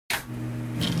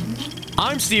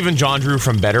I'm Stephen John Drew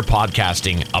from Better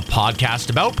Podcasting, a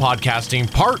podcast about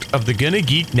podcasting, part of the Gonna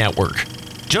Geek Network.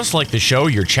 Just like the show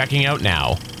you're checking out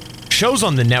now. Shows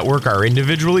on the network are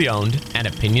individually owned, and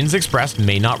opinions expressed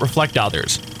may not reflect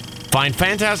others. Find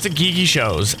fantastic geeky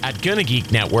shows at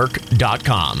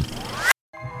GonnaGeekNetwork.com.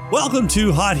 Welcome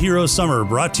to Hot Hero Summer,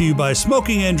 brought to you by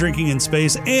Smoking and Drinking in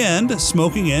Space and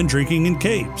Smoking and Drinking in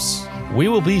Capes. We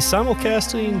will be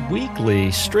simulcasting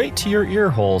weekly straight to your ear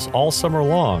holes all summer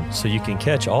long, so you can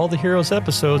catch all the Heroes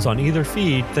episodes on either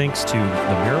feed thanks to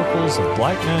the miracles of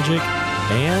black magic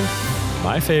and,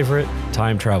 my favorite,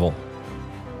 time travel.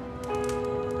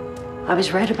 I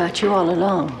was right about you all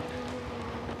along.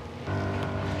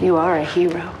 You are a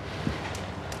hero.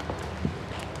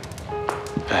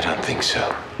 I don't think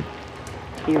so.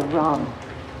 You're wrong.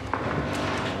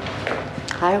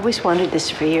 I always wanted this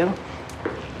for you.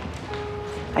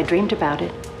 I dreamed about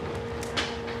it.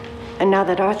 And now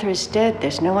that Arthur is dead,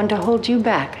 there's no one to hold you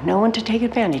back, no one to take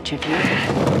advantage of you.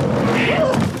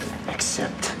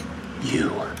 Except you.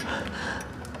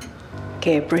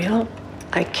 Gabriel,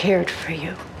 I cared for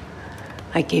you.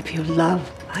 I gave you love.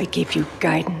 I gave you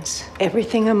guidance.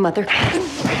 Everything a mother can.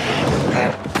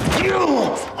 You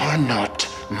are not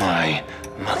my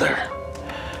mother.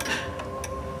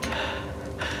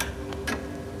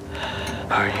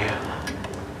 Are you?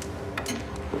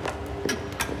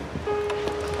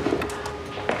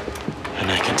 And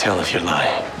I can tell if you're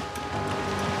lying.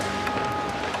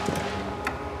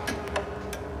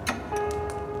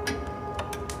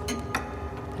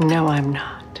 No, I'm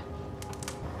not.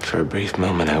 For a brief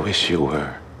moment, I wish you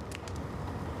were.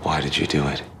 Why did you do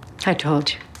it? I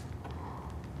told you.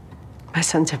 My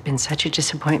sons have been such a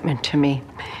disappointment to me,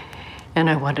 and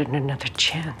I wanted another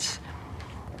chance.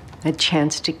 A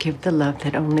chance to give the love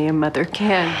that only a mother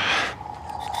can.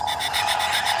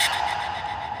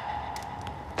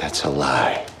 That's a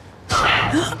lie.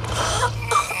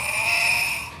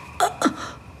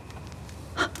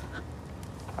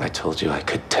 I told you I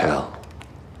could tell.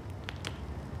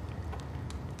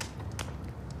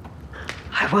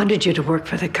 I wanted you to work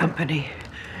for the company.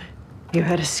 You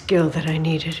had a skill that I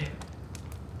needed.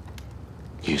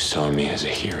 You saw me as a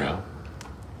hero.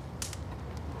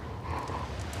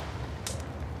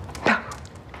 No.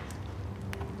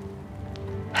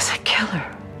 As a killer.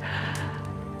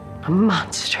 A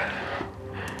monster.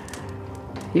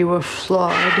 You were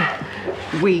flawed,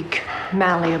 weak,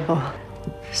 malleable.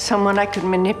 Someone I could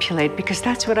manipulate, because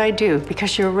that's what I do,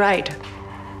 because you're right.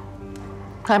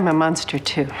 I'm a monster,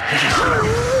 too.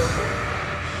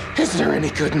 Is there any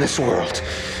good in this world?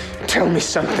 Tell me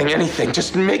something, anything.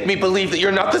 Just make me believe that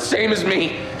you're not the same as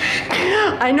me.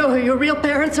 I know who your real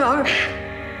parents are.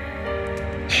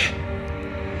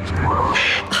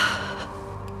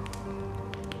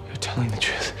 You're telling the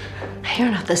truth.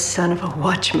 You're not the son of a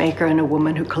watchmaker and a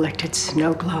woman who collected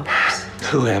snow globes.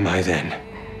 Who am I then?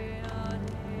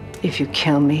 If you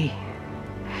kill me,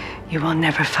 you will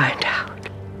never find out.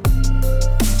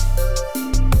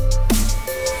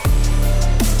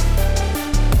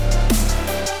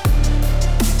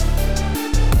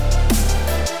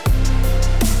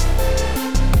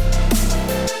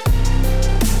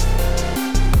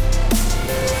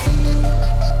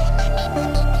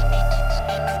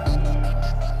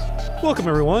 Welcome,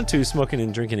 everyone, to Smoking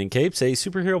and Drinking in Capes, a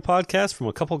superhero podcast from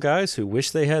a couple guys who wish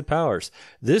they had powers.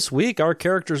 This week, our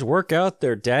characters work out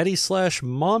their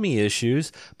daddy/mommy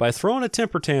issues by throwing a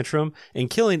temper tantrum and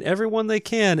killing everyone they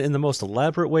can in the most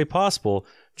elaborate way possible,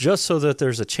 just so that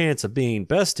there's a chance of being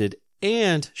bested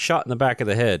and shot in the back of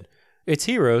the head. It's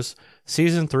Heroes,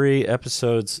 Season 3,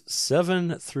 Episodes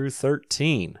 7 through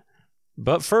 13.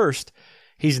 But first,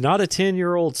 he's not a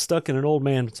 10-year-old stuck in an old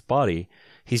man's body.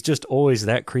 He's just always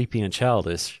that creepy and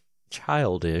childish.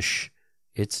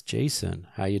 It's Jason.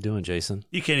 How you doing, Jason?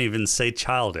 You can't even say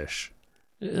childish.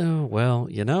 Well,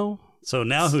 you know. So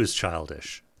now who's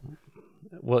childish?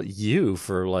 Well, you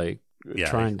for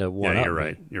trying to one up. You're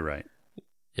right. Me. You're right.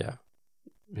 Yeah,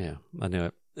 I knew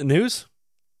it. News?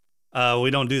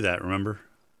 We don't do that. Remember?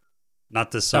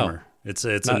 Not this summer. It's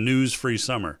a news-free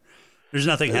summer. There's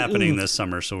nothing happening this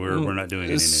summer, so we're not doing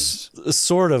any news.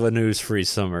 Sort of a news-free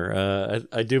summer.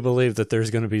 I do believe that there's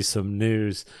going to be some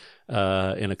news in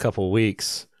a couple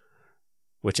weeks,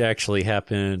 which actually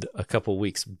happened a couple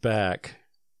weeks back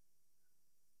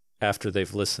after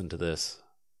they've listened to this.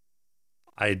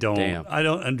 I don't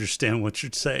understand what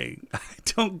you're saying. I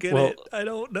don't get it. I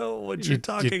don't know what you're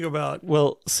talking about.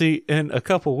 Well, see, in a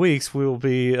couple weeks, we will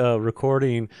be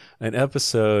recording an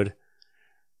episode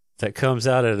that comes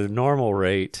out at a normal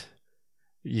rate,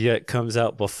 yet comes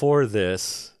out before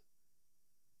this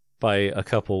by a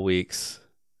couple weeks.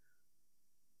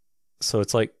 So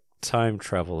it's like time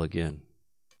travel again.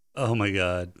 Oh my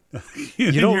God!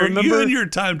 You don't remember you and your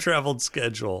time traveled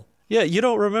schedule? Yeah, you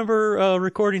don't remember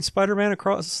recording Spider-Man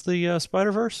Across the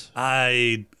Spider-Verse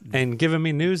and giving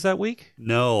me news that week?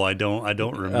 No, I don't. I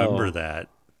don't remember that.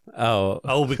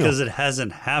 Oh, because it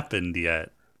hasn't happened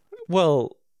yet.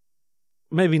 Well,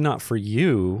 maybe not for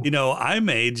you. You know, I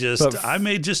may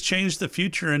just change the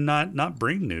future and not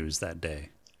bring news that day.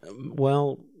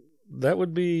 Well, that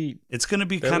would be. It's going to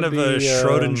be kind of a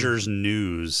Schrodinger's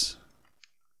news.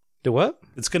 Do what?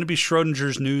 It's going to be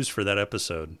Schrodinger's news for that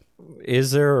episode.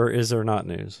 Is there or is there not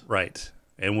news? Right.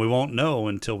 And we won't know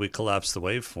until we collapse the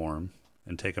waveform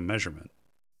and take a measurement.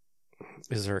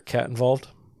 Is there a cat involved?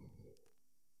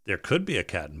 There could be a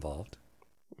cat involved.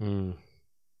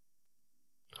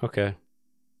 Okay.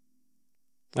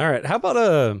 All right. How about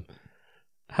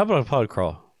a pod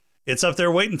crawl? It's up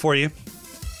there waiting for you.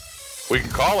 We can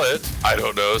call it, I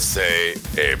don't know, say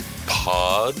a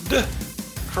pod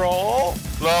crawl?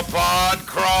 The pod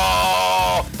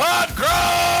crawl! Pod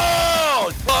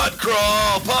crawl! Pod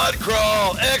crawl! Pod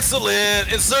crawl!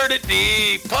 Excellent! Insert it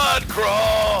deep! Pod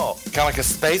crawl! Kind of like a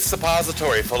space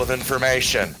suppository full of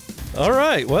information. All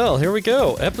right. Well, here we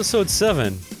go. Episode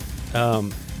 7.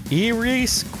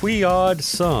 Iris Quiod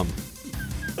Sum.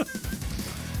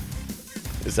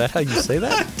 Is that how you say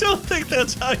that? I don't think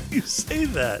that's how you say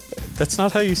that. That's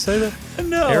not how you say that?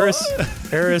 No.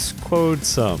 Eris Quod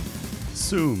Sum.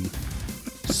 Sum.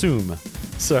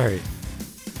 Sorry.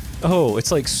 Oh,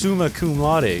 it's like summa cum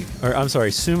laude. Or, I'm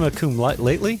sorry, summa cum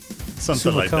lately? Something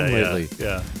summa like cum that, lately.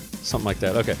 yeah. Something like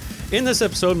that. Okay. In this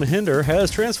episode, Mahinder has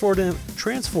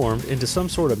transformed into some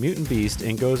sort of mutant beast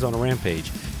and goes on a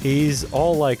rampage. He's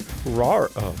all like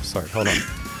rawr. Oh, sorry. Hold on.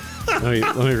 let me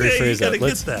rephrase that.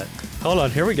 Get that. Hold on.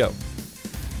 Here we go.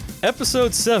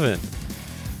 Episode 7.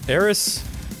 Eris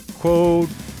Quod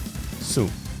Sum.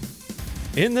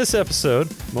 In this episode,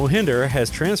 Mohinder has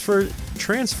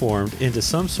transformed into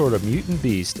some sort of mutant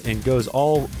beast and goes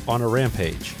all on a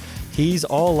rampage. He's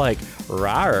all like,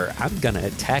 rawr, I'm gonna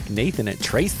attack Nathan and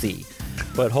Tracy.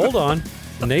 But hold on,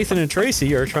 Nathan and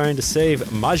Tracy are trying to save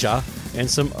Maja and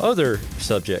some other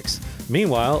subjects.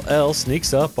 Meanwhile, Elle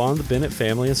sneaks up on the Bennett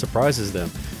family and surprises them.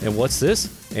 And what's this?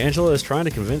 Angela is trying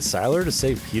to convince Siler to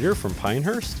save Peter from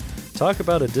Pinehurst? Talk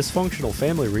about a dysfunctional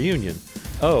family reunion.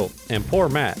 Oh, and poor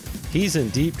Matt. He's in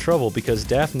deep trouble because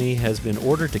Daphne has been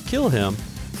ordered to kill him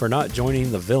for not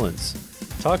joining the villains.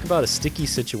 Talk about a sticky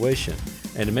situation.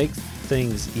 And to make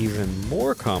things even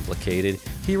more complicated,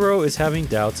 Hiro is having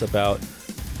doubts about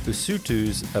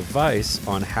Usutu's advice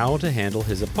on how to handle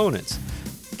his opponents.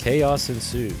 Chaos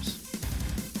ensues.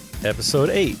 Episode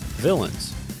 8,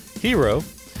 Villains. Hiro,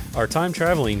 our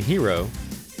time-traveling hero,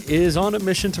 is on a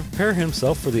mission to prepare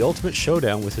himself for the ultimate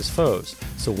showdown with his foes.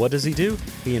 So what does he do?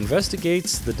 He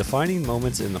investigates the defining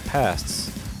moments in the pasts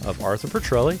of Arthur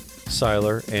Petrelli,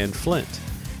 Siler, and Flint.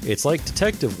 It's like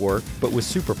detective work, but with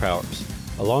superpowers.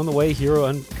 Along the way, Hiro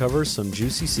uncovers some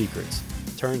juicy secrets.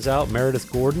 Turns out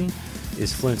Meredith Gordon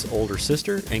is Flint's older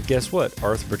sister, and guess what?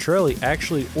 Arthur Petrelli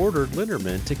actually ordered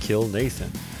Linderman to kill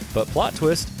Nathan. But plot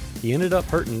twist, he ended up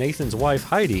hurting Nathan's wife,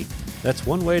 Heidi. That's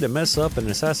one way to mess up an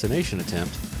assassination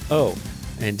attempt. Oh,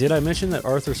 and did I mention that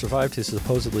Arthur survived his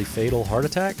supposedly fatal heart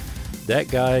attack? That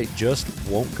guy just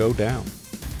won't go down.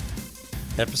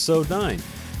 Episode 9.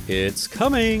 It's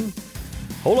coming!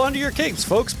 Hold on to your capes,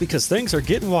 folks, because things are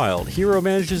getting wild. Hiro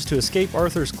manages to escape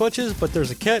Arthur's clutches, but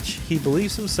there's a catch. He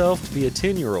believes himself to be a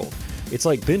 10-year-old. It's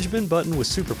like Benjamin Button with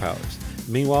superpowers.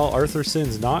 Meanwhile, Arthur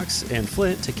sends Knox and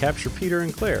Flint to capture Peter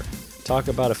and Claire. Talk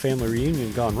about a family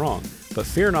reunion gone wrong. But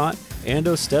fear not,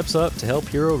 Ando steps up to help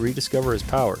Hiro rediscover his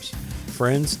powers.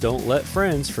 Friends don't let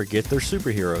friends forget their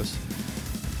superheroes.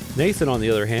 Nathan, on the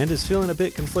other hand, is feeling a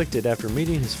bit conflicted after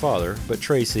meeting his father, but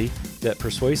Tracy, that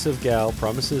persuasive gal,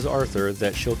 promises Arthur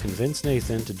that she'll convince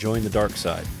Nathan to join the dark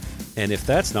side. And if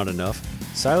that's not enough,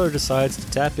 Siler decides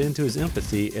to tap into his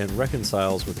empathy and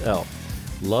reconciles with Elle.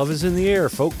 Love is in the air,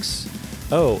 folks.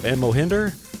 Oh, and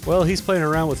Mohinder? Well, he's playing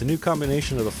around with a new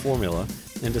combination of the formula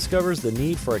and discovers the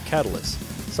need for a catalyst.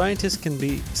 Science can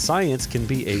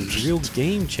be a real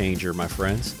game changer, my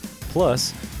friends.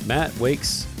 Plus, Matt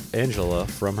wakes Angela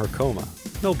from her coma.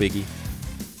 No biggie.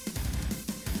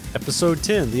 Episode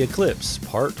 10, The Eclipse,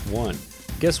 Part 1.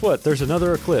 Guess what? There's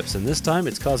another eclipse, and this time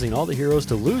it's causing all the heroes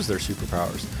to lose their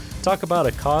superpowers. Talk about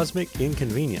a cosmic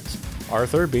inconvenience.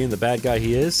 Arthur, being the bad guy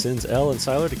he is, sends Elle and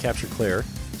Siler to capture Claire.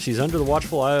 She's under the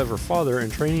watchful eye of her father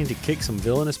and training to kick some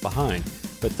villainous behind.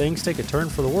 But things take a turn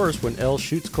for the worse when Elle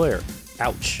shoots Claire.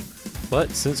 Ouch.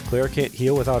 But since Claire can't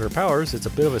heal without her powers, it's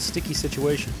a bit of a sticky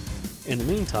situation. In the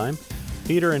meantime,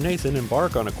 Peter and Nathan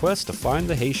embark on a quest to find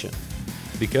the Haitian.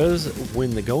 because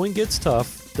when the going gets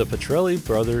tough, the Petrelli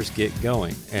brothers get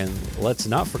going. And let's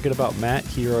not forget about Matt,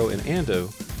 Hero, and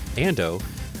Ando,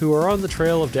 who are on the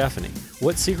trail of Daphne.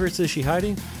 What secrets is she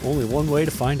hiding? Only one way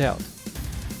to find out.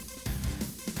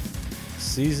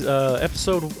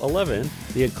 Episode 11,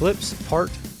 The Eclipse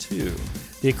Part 2.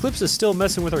 The Eclipse is still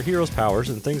messing with our hero's powers,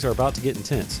 and things are about to get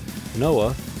intense.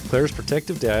 Noah, Claire's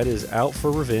protective dad, is out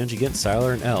for revenge against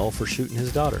Siler and Elle for shooting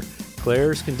his daughter.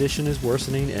 Claire's condition is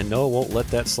worsening, and Noah won't let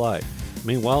that slide.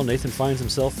 Meanwhile, Nathan finds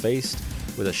himself faced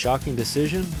with a shocking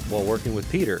decision while working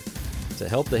with Peter to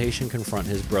help the Haitian confront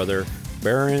his brother,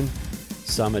 Baron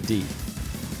Samedi.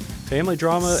 Family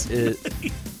drama is...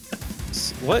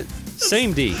 What?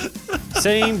 Same D.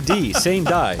 Same D. Same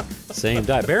die. Same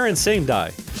die. Baron, same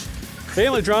die.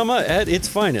 Family drama at its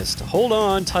finest. Hold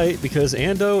on tight because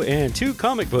Ando and two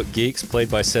comic book geeks,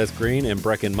 played by Seth Green and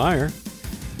Brecken Meyer,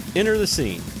 enter the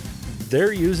scene.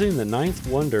 They're using the Ninth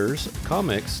Wonders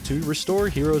comics to restore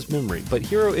Hero's memory, but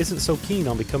Hero isn't so keen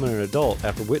on becoming an adult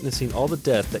after witnessing all the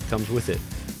death that comes with it.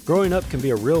 Growing up can be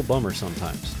a real bummer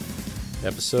sometimes.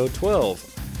 Episode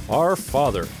 12, Our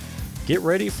Father. Get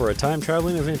ready for a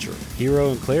time-traveling adventure.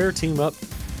 Hero and Claire team up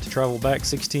to travel back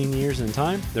 16 years in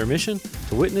time. Their mission?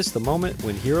 To witness the moment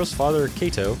when Hero's father,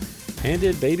 Kato,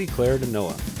 handed baby Claire to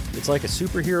Noah. It's like a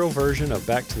superhero version of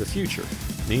Back to the Future.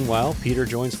 Meanwhile, Peter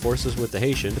joins forces with the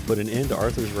Haitian to put an end to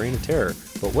Arthur's reign of terror.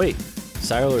 But wait,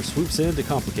 Siler swoops in to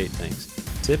complicate things.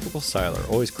 Typical Siler,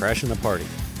 always crashing the party.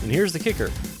 And here's the kicker.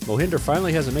 Mohinder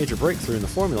finally has a major breakthrough in the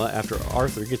formula after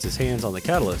Arthur gets his hands on the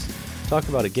catalyst. Talk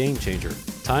about a game changer.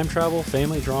 Time travel,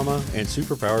 family drama, and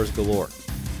superpowers galore.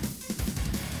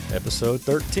 Episode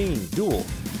 13, Duel.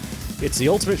 It's the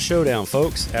ultimate showdown,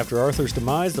 folks. After Arthur's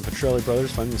demise, the Petrelli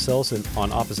brothers find themselves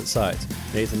on opposite sides.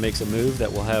 Nathan makes a move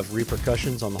that will have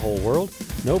repercussions on the whole world.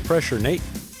 No pressure, Nate.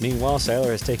 Meanwhile,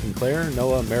 Siler has taken Claire,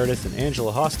 Noah, Meredith, and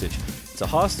Angela hostage. It's a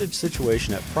hostage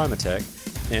situation at Primatech,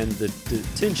 and the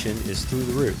tension is through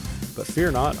the roof. But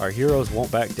fear not, our heroes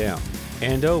won't back down.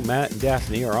 Ando, Matt, and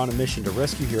Daphne are on a mission to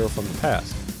rescue Hero from the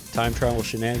past. Time travel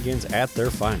shenanigans at their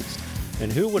finest.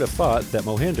 And who would have thought that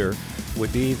Mohinder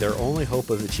would be their only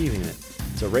hope of achieving it?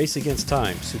 It's a race against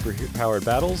time, super-powered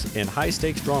battles, and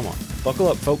high-stakes drama. Buckle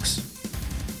up, folks.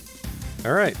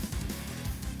 All right.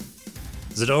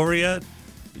 Is it over yet?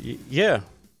 Yeah.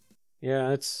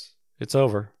 Yeah, it's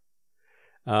over.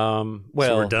 Well,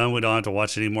 so we're done. We don't have to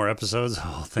watch any more episodes.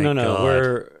 Oh, thank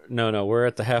God. We're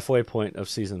at the halfway point of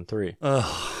season 3.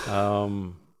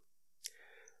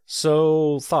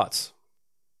 So thoughts?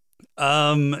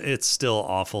 It's still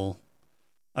awful.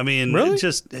 I mean, really?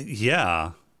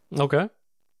 Yeah. Okay.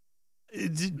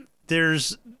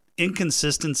 There's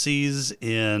inconsistencies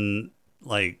in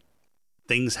like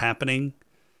things happening.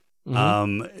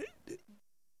 Mm-hmm.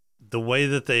 The way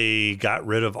that they got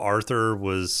rid of Arthur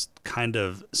was kind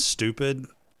of stupid.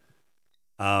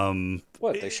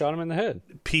 What? They shot him in the head.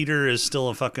 Peter is still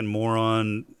a fucking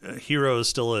moron. Hero is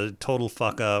still a total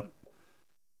fuck up.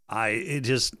 I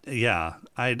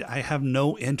have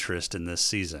no interest in this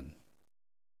season.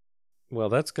 Well,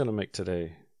 that's going to make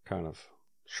today kind of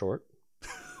short.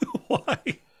 Why?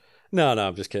 No,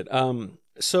 I'm just kidding.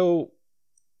 So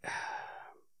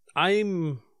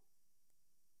I'm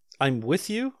with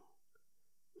you,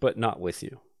 but not with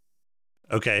you.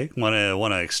 Okay, want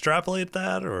to extrapolate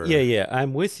that, or yeah,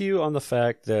 I'm with you on the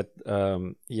fact that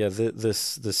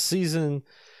this season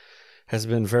has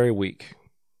been very weak.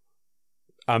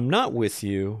 I'm not with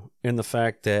you in the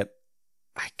fact that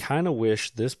I kind of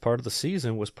wish this part of the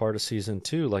season was part of season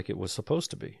 2, like it was supposed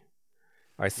to be.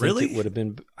 I think it would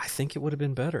have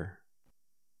been better.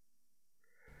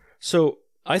 So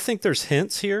I think there's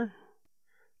hints here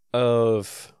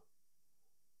of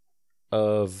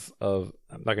I'm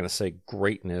not going to say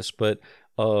greatness, but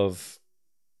of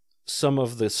some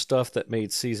of the stuff that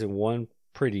made season 1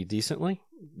 pretty decent.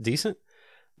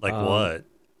 Like what?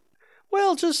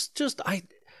 Well,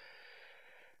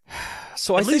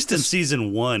 So at least in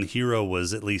season 1, Hero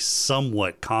was at least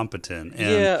somewhat competent.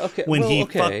 And yeah, okay. When he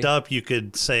fucked up, you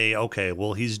could say, okay,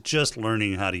 well, he's just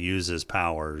learning how to use his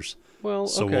powers. Well,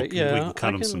 so okay, we can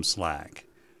cut him some slack.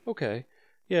 Okay,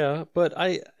 yeah, but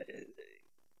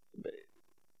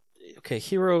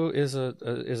Hero is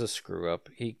a screw up.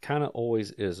 He kind of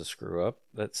always is a screw up.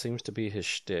 That seems to be his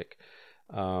shtick.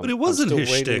 But it wasn't his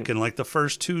shtick in like the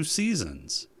first 2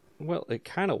 seasons. Well, it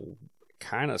kind of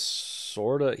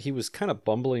sort of. He was kind of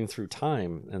bumbling through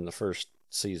time in the first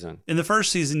season. In the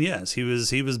first season, yes, he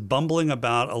was bumbling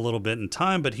about a little bit in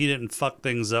time, but he didn't fuck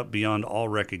things up beyond all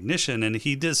recognition, and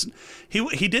he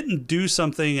didn't do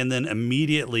something and then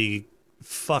immediately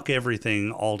fuck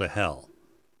everything all to hell.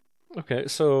 Okay,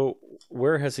 so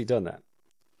where has he done that?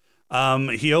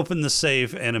 He opened the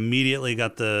safe and immediately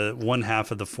got the one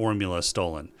half of the formula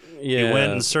stolen. Yeah, he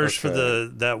went and searched for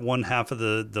that one half of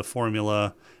the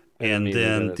formula, and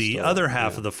then the other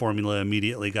half of the formula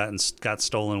immediately got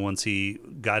stolen once he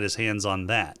got his hands on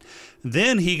that.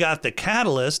 Then he got the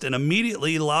catalyst and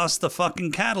immediately lost the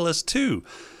fucking catalyst too.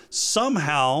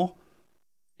 Somehow.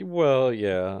 Well,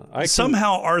 yeah.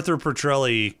 Somehow Arthur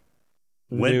Petrelli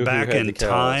went back in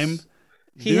time.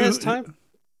 He has time.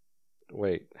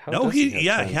 Wait, how no, does he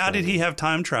have time how travel? did he have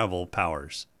time travel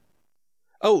powers?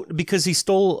 Oh, because he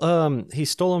stole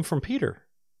them from Peter.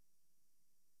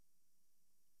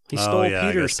 He stole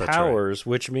Peter's powers,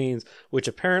 right. which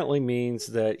apparently means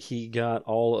that he got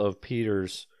all of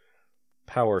Peter's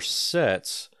power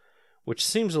sets, which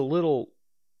seems a little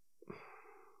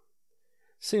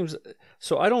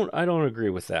so I don't agree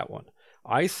with that one.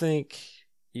 I think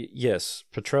yes,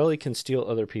 Petrelli can steal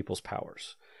other people's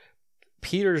powers.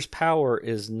 Peter's power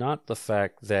is not the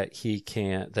fact that he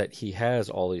has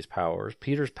all these powers.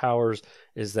 Peter's powers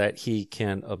is that he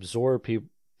can absorb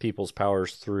people's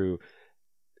powers through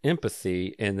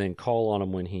empathy and then call on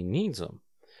them when he needs them.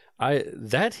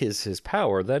 That is his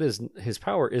power. That is his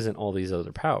power. Isn't all these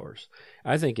other powers?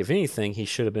 I think if anything, he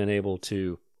should have been able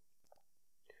to.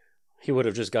 He would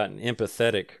have just gotten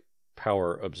empathetic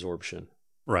power absorption,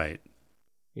 right?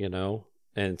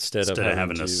 Instead of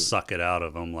having to suck it out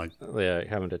of him,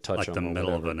 having to touch like the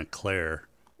middle of an eclair.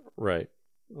 Right.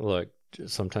 Look,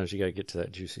 sometimes you got to get to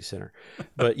that juicy center.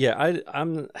 But yeah, I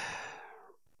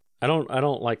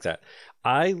don't like that.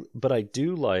 But I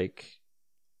do like.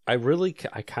 I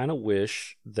kind of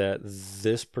wish that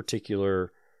this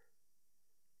particular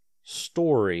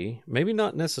story, maybe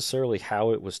not necessarily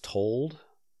how it was told,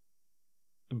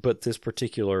 but this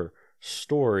particular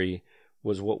story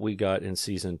was what we got in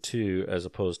season 2 as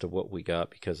opposed to what we got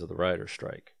because of the writer's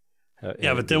strike.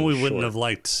 But then we wouldn't have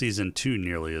liked season 2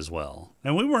 nearly as well.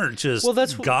 And we weren't just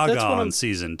gaga on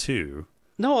season 2.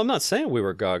 No, I'm not saying we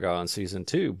were gaga on season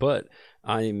 2, but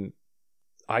I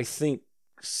think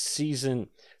season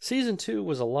 2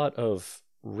 was a lot of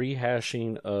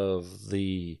rehashing of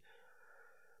the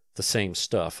same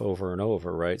stuff over and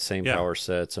over, right? Same power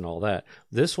sets and all that.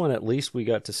 This one, at least we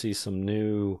got to see some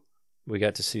new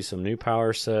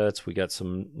power sets. We got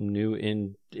some new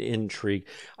intrigue.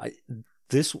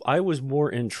 I was more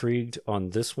intrigued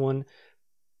on this one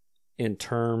in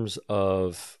terms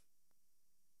of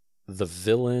the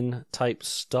villain type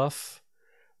stuff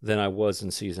than I was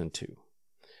in season 2.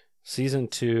 Season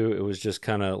 2, it was just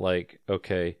kind of like,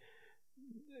 okay,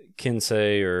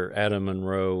 Kinsey or Adam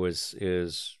Monroe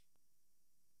is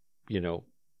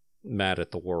mad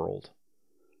at the world.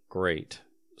 Great.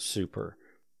 Super.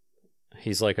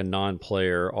 He's like a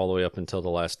non-player all the way up until the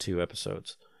last 2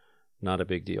 episodes. Not a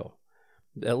big deal.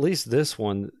 At least this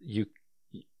one, you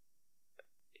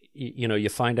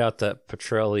find out that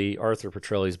Arthur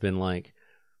Petrelli's been like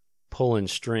pulling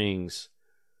strings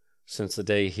since the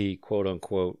day he, quote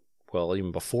unquote, well,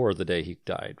 even before the day he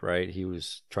died, right? He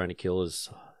was trying to kill his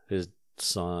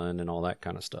son and all that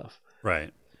kind of stuff.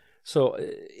 Right. So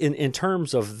in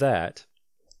terms of that,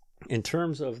 in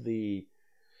terms of the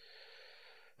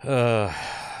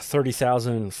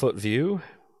 30,000 foot view,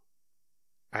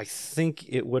 I think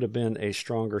it would have been a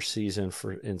stronger season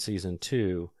in season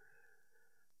 2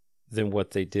 than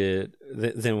what they did,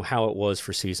 than how it was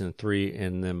for season 3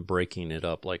 and them breaking it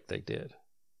up like they did.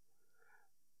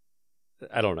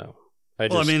 I don't know.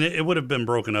 It would have been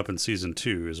broken up in season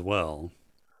 2 as well.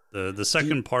 The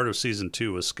second part of season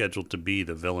 2 was scheduled to be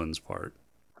the villains part.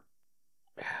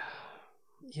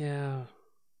 Yeah.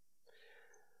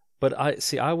 But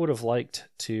I would have liked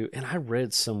to, and I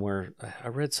read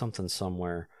something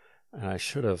somewhere, and I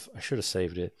should have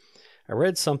saved it. I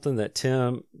read something that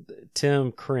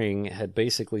Tim Kring had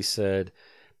basically said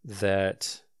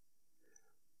that,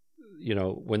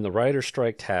 when the writer's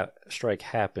strike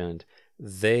happened,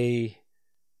 they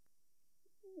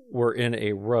were in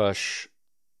a rush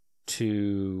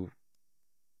to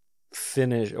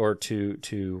finish or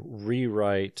to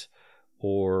rewrite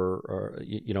or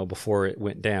before it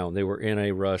went down. They were in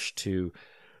a rush to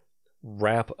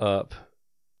wrap up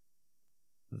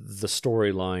the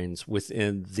storylines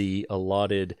within the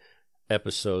allotted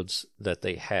episodes that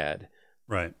they had.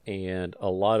 Right. And a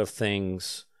lot of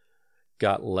things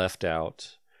got left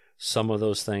out. Some of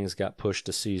those things got pushed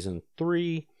to season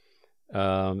 3.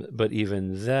 But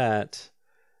even that,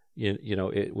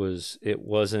 it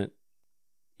wasn't,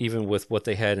 even with what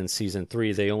they had in season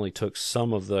 3, they only took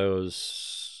some of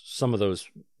those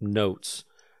notes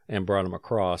and brought them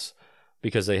across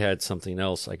because they had something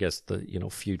else. I guess the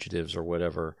fugitives or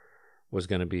whatever was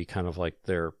going to be kind of like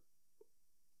their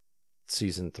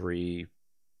season 3,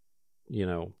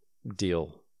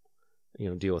 deal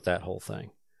with that whole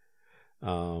thing.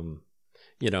 And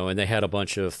they had a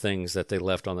bunch of things that they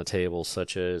left on the table,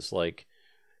 such as like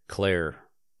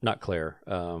not Claire,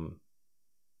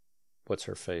 what's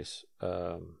her face?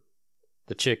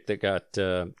 The chick that got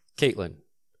Caitlin.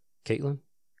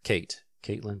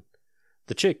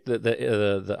 The chick,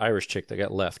 the Irish chick that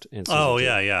got left in season 2.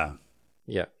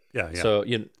 Yeah. So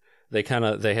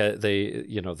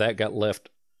that got left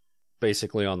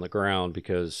basically on the ground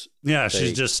because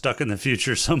she's just stuck in the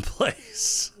future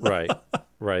someplace.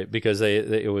 right, because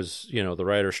it was the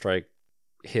writer strike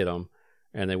hit them,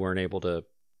 and they weren't able to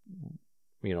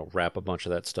wrap a bunch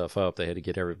of that stuff up. They had to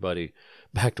get everybody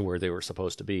back to where they were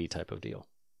supposed to be, type of deal.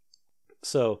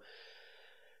 So,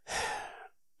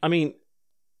 I mean,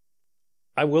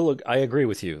 I agree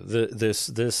with you. This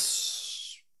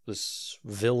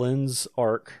villain's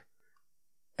arc,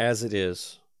 as it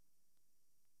is,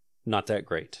 not that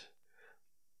great.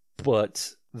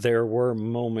 But there were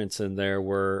moments in there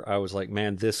where I was like,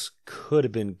 man, this could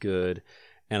have been good,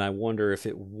 and I wonder if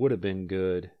it would have been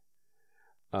good.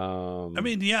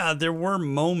 There were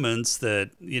moments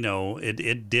that,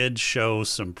 it did show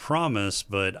some promise,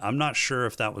 but I'm not sure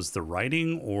if that was the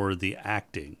writing or the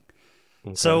acting.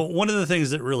 Okay. So one of the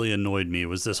things that really annoyed me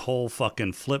was this whole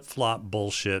fucking flip-flop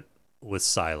bullshit with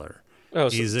Sylar. Oh,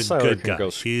 he's a good guy.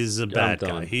 He's a bad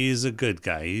guy. He's a good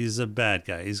guy. He's a bad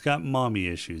guy. He's got mommy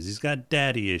issues. He's got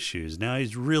daddy issues. Now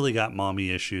he's really got mommy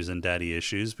issues and daddy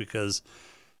issues because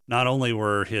not only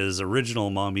were his original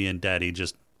mommy and daddy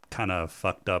just kind of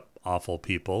fucked up, awful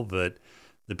people, but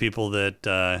the people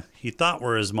that he thought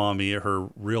were his mommy, her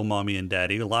real mommy and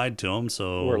daddy, lied to him.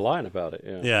 So we're lying about it.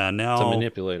 Yeah. Yeah. Now to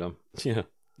manipulate him. Yeah.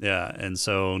 Yeah. And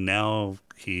so now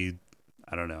he,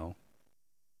 I don't know,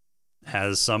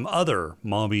 has some other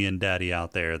mommy and daddy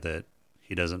out there that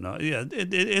he doesn't know. Yeah,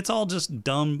 it's all just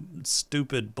dumb,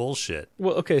 stupid bullshit.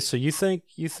 Well, okay, so you think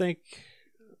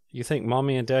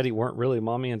mommy and daddy weren't really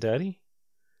mommy and daddy?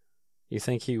 You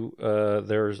think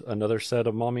there's another set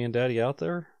of mommy and daddy out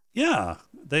there? Yeah,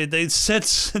 they said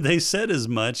as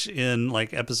much in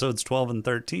like episodes 12 and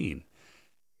 13.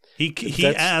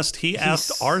 He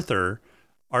asked Arthur,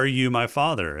 "Are you my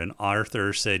father?" And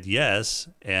Arthur said yes,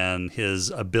 and his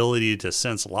ability to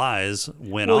sense lies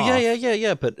went off.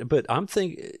 Yeah. But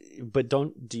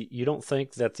you don't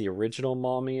think that the original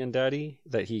mommy and daddy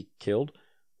that he killed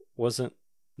wasn't?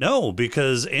 No,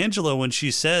 because Angela, when she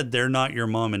said they're not your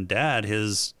mom and dad,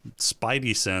 his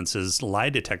spidey sense, his lie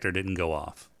detector didn't go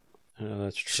off.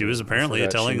 That's true. She was apparently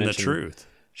telling the truth.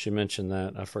 She mentioned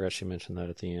that. I forgot she mentioned that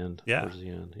at the end. Yeah. Towards the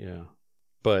end, yeah.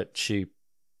 But she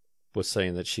was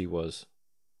saying that she was,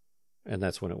 and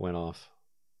that's when it went off.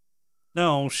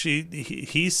 No,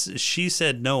 she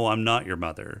said, "No, I'm not your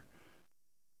mother,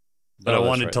 but I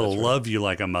wanted to love you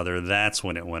like a mother." That's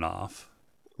when it went off.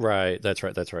 Right. That's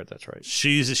right.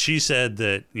 She said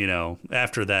that,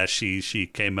 after that she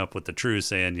came up with the truth,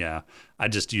 saying, "Yeah, I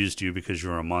just used you because you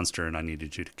were a monster and I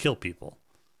needed you to kill people."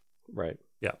 Right.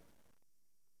 Yeah.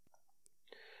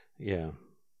 Yeah.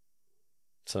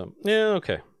 So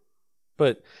okay,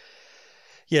 but.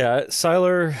 Yeah,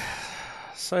 Sylar's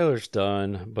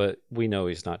done, but we know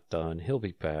he's not done. He'll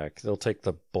be back. They'll take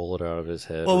the bullet out of his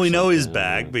head. Well, we know he's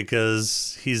back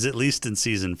because he's at least in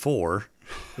season 4.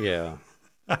 Yeah.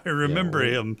 I remember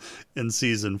him in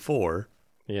season 4.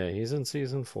 Yeah, he's in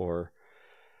season 4.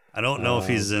 I don't know if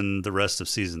he's in the rest of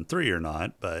season 3 or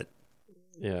not, but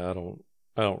yeah, I don't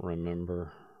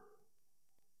remember.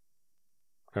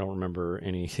 I don't remember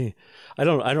any I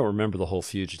don't remember the whole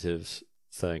Fugitives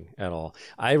thing at all.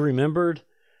 I remembered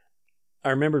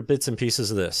bits and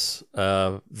pieces of this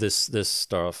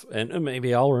stuff, and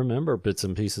maybe I'll remember bits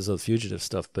and pieces of the Fugitive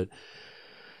stuff, but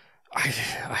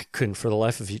I couldn't for the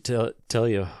life of me tell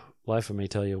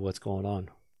you what's going on,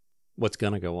 what's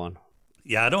gonna go on.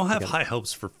 Yeah, I don't have high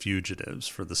hopes for Fugitives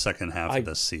for the second half of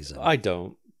this season. I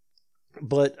don't,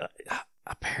 but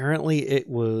apparently it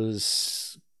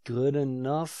was good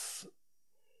enough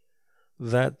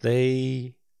that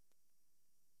they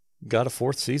got a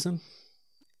 4th season?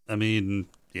 I mean,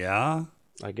 yeah.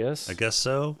 I guess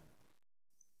so.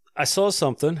 I saw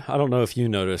something. I don't know if you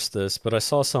noticed this, but I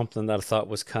saw something that I thought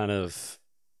was kind of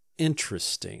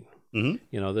interesting.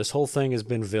 Mm-hmm. This whole thing has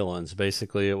been villains.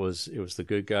 Basically, it was the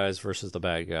good guys versus the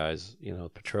bad guys.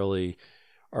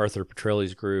 Arthur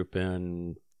Petrelli's group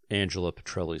and Angela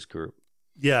Petrelli's group.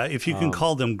 Yeah, if you can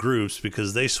call them groups,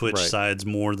 because they switch sides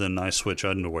more than I switch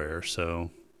underwear,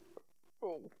 so.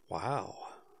 Wow.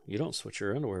 You don't switch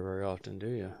your underwear very often, do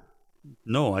you?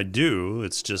 No, I do.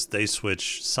 It's just they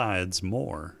switch sides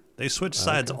more. They switch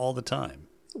sides all the time.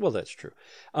 Well, that's true.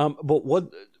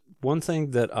 But one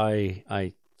thing that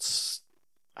I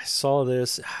saw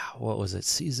this, what was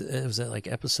it? It was at like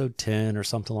episode 10 or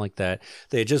something like that.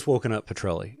 They had just woken up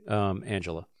Petrelli,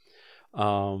 Angela.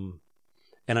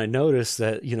 And I noticed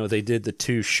that, they did the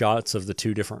 2 shots of the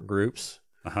 2 different groups.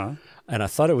 Uh-huh. And I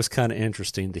thought it was kind of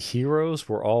interesting. The heroes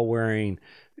were all wearing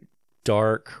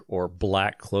dark or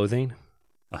black clothing.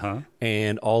 Uh-huh.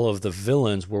 And all of the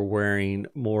villains were wearing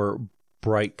more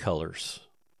bright colors.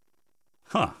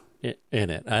 Huh. In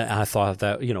it. I thought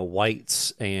that,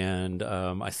 whites, and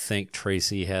I think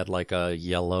Tracy had like a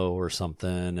yellow or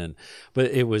something,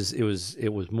 but it was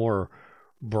more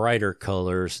brighter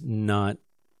colors, not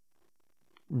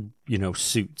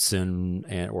suits and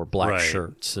or black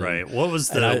shirts. Right. What was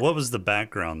the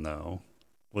background though?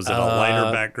 Was it a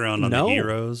lighter background on the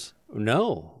heroes?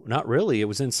 No, not really. It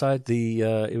was inside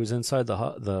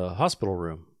the hospital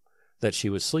room that she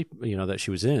was that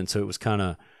she was in. So it was kind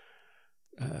of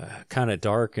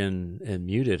dark and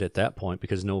muted at that point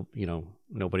because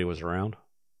nobody was around.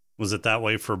 Was it that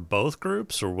way for both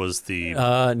groups, or was the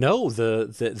no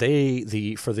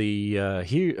for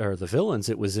the villains,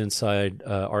 it was inside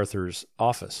Arthur's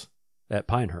office at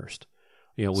Pinehurst,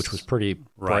 which was pretty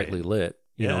brightly lit.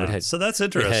 It had, so that's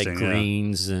interesting. It had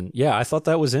greens and I thought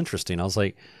that was interesting. I was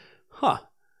like, huh,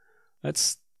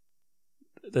 that's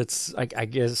I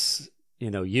guess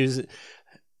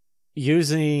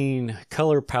using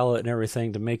color palette and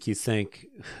everything to make you think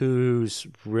who's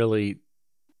really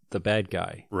the bad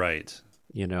guy, right?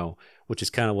 Which is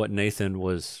kind of what Nathan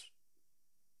was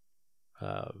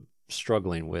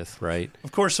struggling with, right?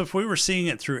 Of course, if we were seeing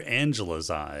it through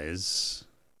Angela's eyes,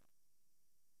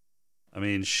 I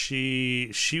mean,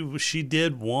 she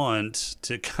did want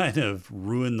to kind of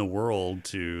ruin the world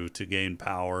to gain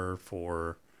power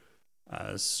for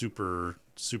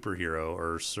superhero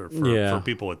or for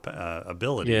people with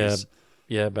abilities.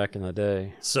 Yeah, back in the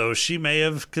day. So she may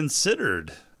have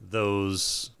considered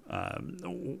those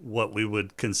what we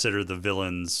would consider the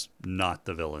villains, not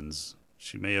the villains.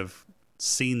 She may have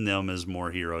seen them as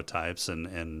more hero types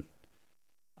and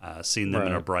seen them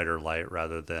in a brighter light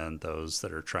rather than those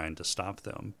that are trying to stop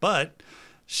them. But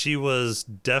she was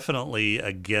definitely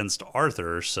against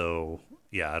Arthur, so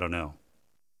I don't know.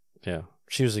 Yeah,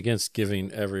 she was against giving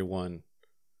everyone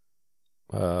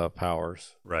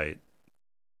powers. Right.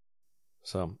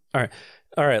 So, all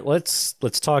right. Let's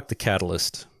talk the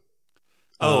Catalyst.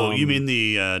 Oh, you mean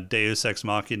the Deus Ex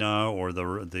Machina or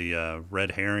the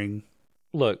red herring?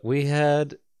 Look, we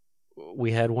had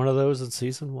one of those in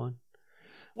season 1.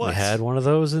 What? We had one of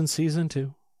those in season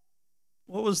 2.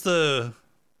 What was the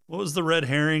red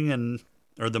herring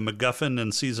or the MacGuffin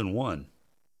in season 1?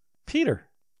 Peter.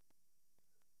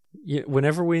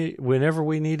 Whenever we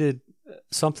needed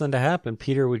something to happen,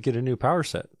 Peter would get a new power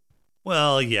set.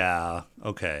 Well, yeah,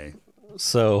 okay.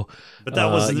 So, but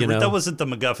that wasn't the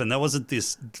MacGuffin. That wasn't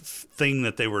this thing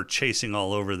that they were chasing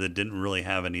all over that didn't really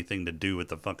have anything to do with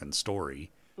the fucking story.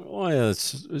 Well,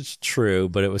 it's true,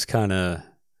 but it was kind of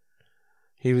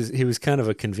he was kind of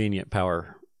a convenient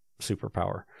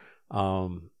superpower.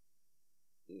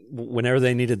 Whenever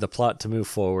they needed the plot to move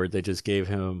forward, they just gave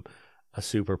him a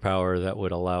superpower that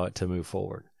would allow it to move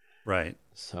forward. Right.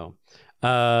 So,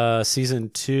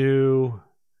 season 2.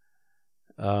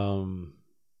 I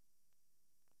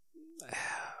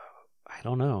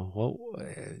don't know. What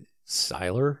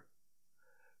Siler?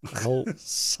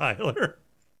 Siler?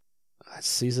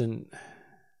 Season.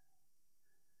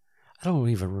 I don't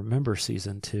even remember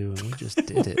season 2, and we just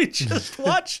did it. We just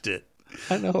watched it.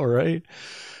 I know, right?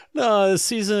 No,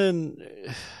 season.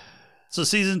 So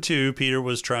season 2, Peter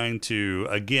was trying to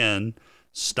again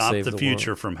stop the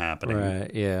future world from happening. Right?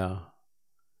 Yeah.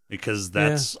 Because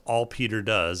that's all Peter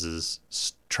does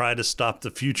is try to stop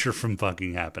the future from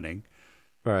fucking happening.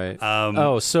 Right.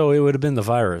 So it would have been the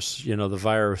virus. The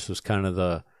virus was kind of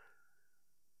that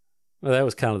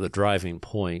was kind of the driving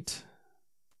point,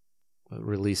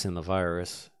 releasing the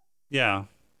virus. Yeah.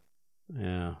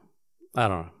 Yeah. I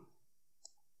don't know.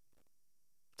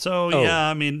 So,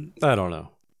 I mean. I don't know.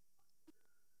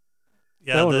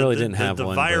 Yeah, that one really didn't have the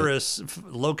one. The virus,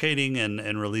 locating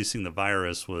and releasing the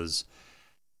virus was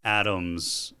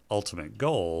Adam's ultimate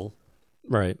goal.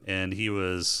 Right. And he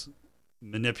was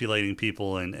manipulating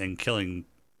people and killing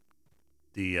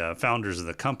the founders of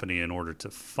the company in order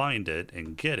to find it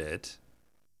and get it.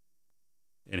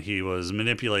 And he was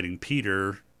manipulating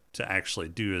Peter to actually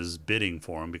do his bidding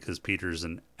for him because Peter's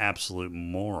an absolute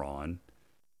moron.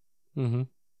 Mm-hmm.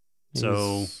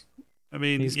 I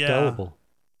mean, he's gullible.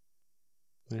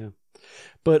 Yeah.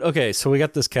 But okay, so we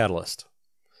got this catalyst.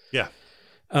 Yeah.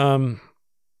 So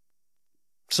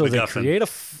MacGuffin. they create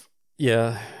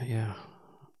Yeah.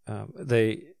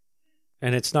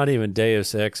 And it's not even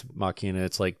Deus Ex Machina.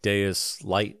 It's like Deus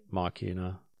Light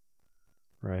Machina.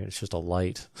 Right? It's just a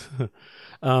light.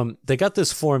 They got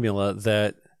this formula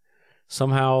that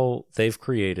somehow they've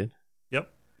created.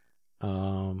 Yep.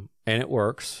 And it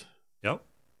works. Yep.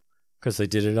 Because they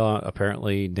did it on,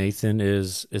 apparently Nathan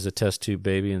is a test tube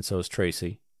baby, and so is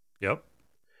Tracy. Yep.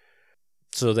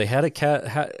 So they had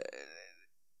a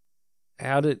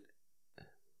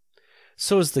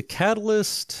so is the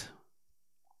catalyst,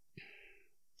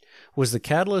 was the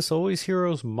catalyst always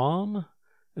Hero's mom,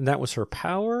 and that was her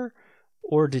power?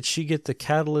 Or did she get the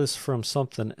catalyst from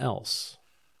something else?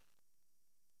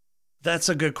 That's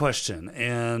a good question,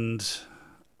 and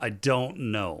I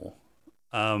don't know.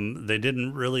 They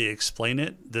didn't really explain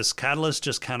it. This catalyst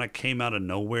just kind of came out of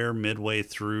nowhere midway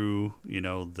through,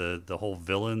 the whole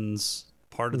villains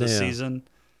part of the season.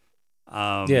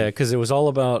 Yeah, because it was all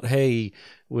about, hey,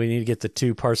 we need to get the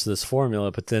two parts of this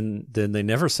formula, but then they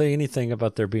never say anything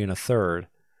about there being a third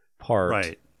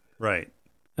part. Right.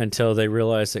 Until they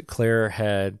realized that Claire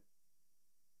had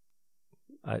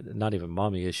not even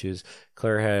mommy issues.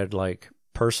 Claire had like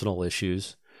personal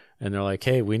issues, and they're like,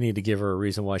 hey, we need to give her a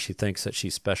reason why she thinks that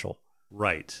she's special.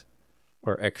 Right.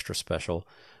 Or extra special.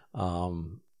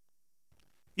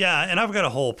 Yeah, and I've got a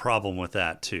whole problem with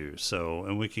that too. So,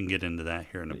 and we can get into that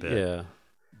here in a bit. Yeah.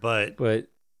 But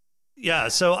yeah,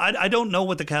 so I don't know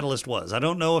what the catalyst was. I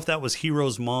don't know if that was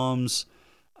Hero's mom's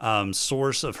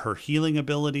source of her healing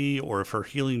ability, or if her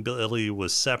healing ability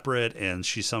was separate and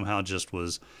she somehow just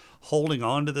was holding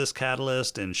on to this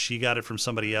catalyst and she got it from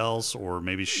somebody else, or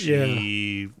maybe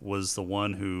she was the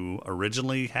one who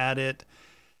originally had it,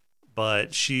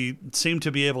 but she seemed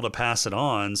to be able to pass it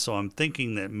on. So I'm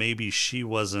thinking that maybe she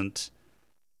wasn't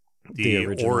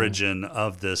the origin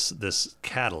of this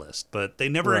catalyst, but they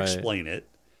never explain it.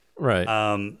 Right.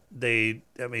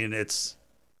 It's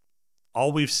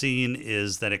all we've seen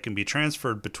is that it can be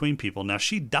transferred between people. Now,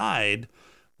 she died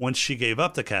once she gave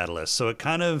up the catalyst, so it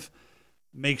kind of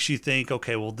makes you think,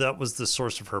 okay, well, that was the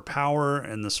source of her power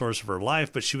and the source of her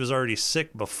life, but she was already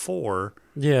sick before.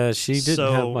 Yeah, she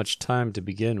didn't have much time to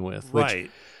begin with, which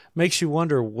makes you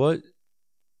wonder what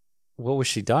was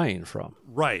she dying from?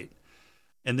 Right.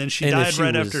 And then she died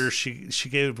right after she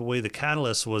gave away the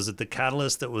catalyst. Was it the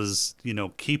catalyst that was,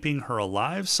 keeping her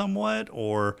alive somewhat?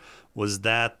 Or was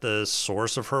that the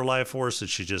source of her life force that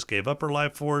she just gave up her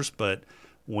life force? But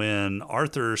when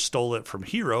Arthur stole it from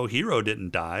Hero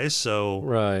didn't die.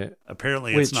 So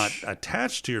apparently it's not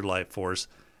attached to your life force.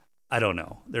 I don't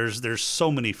know. There's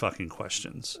so many fucking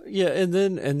questions. Yeah, and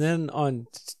then on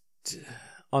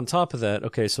top of that,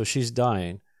 okay, so she's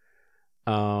dying.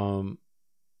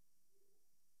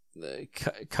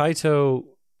 Kaito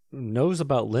knows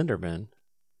about Linderman.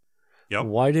 Yep.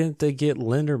 Why didn't they get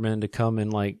Linderman to come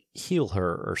and like heal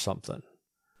her or something?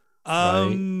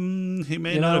 He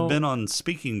may not have been on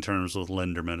speaking terms with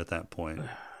Linderman at that point.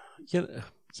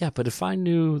 Yeah, but if I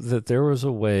knew that there was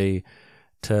a way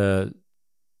to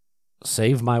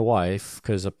save my wife,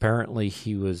 because apparently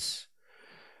he was,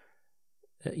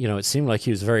 it seemed like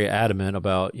he was very adamant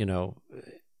about,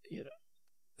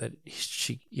 that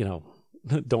she,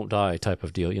 don't die type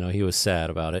of deal. He was sad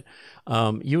about it.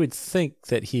 You would think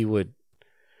that he would.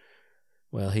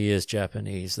 Well, he is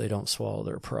Japanese. They don't swallow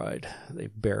their pride. They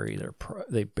bury their pride.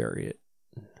 They bury it.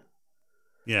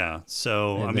 Yeah.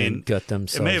 So, gut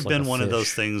themselves. It may have been like one of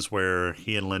those things where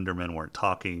he and Linderman weren't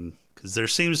talking, because there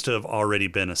seems to have already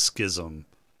been a schism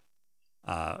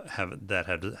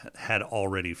that had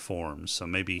already formed. So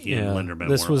maybe he and Linderman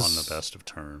weren't on the best of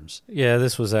terms. Yeah,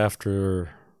 this was after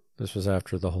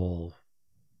the whole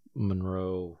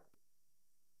Monroe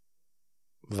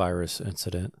virus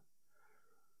incident.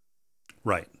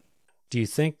 Right. Do you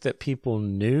think that people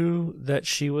knew that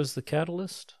she was the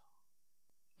catalyst?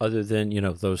 Other than,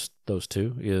 those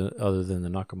two, other than the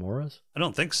Nakamuras? I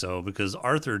don't think so, because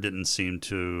Arthur didn't seem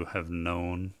to have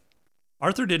known.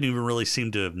 Arthur didn't even really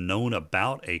seem to have known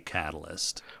about a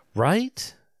catalyst.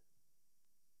 Right?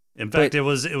 In fact, it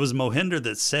was Mohinder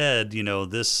that said,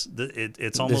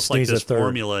 it's almost like this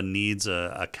formula needs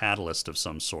a catalyst of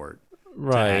some sort.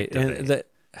 Right.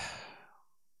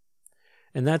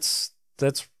 And that's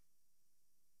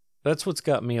what's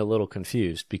got me a little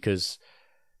confused, because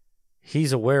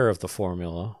he's aware of the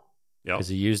formula because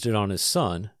he used it on his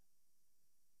son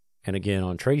and again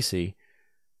on Tracy,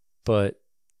 but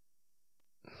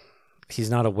he's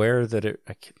not aware that it,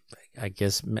 I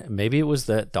guess maybe it was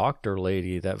that doctor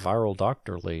lady, that viral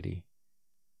doctor lady.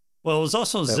 Well, it was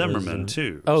also Zimmerman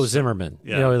too. Oh, Zimmerman.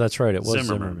 Yeah, that's right. It was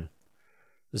Zimmerman.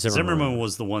 Zimmerman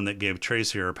was the one that gave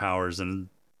Tracy her powers, and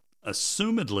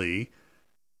assumedly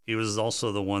He was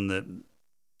also the one that,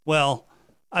 well,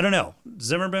 I don't know.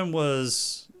 Zimmerman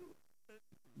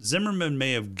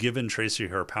may have given Tracy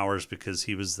her powers because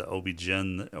he was the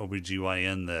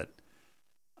OBGYN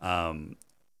that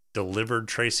delivered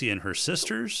Tracy and her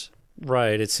sisters.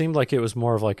 Right. It seemed like it was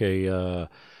more of like the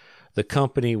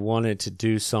company wanted to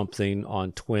do something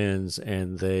on twins,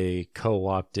 and they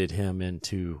co-opted him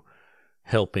into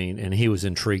helping, and he was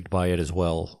intrigued by it as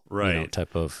well. Right.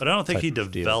 Type of. But I don't think he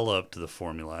developed the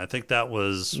formula. I think that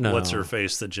was what's her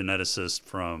face, the geneticist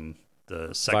from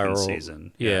the second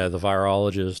season. Yeah, the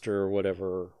virologist or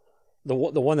whatever. The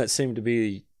one that seemed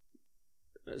to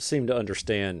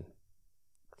understand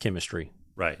chemistry.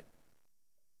 Right.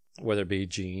 Whether it be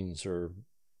genes or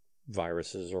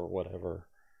viruses or whatever.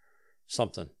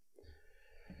 Something.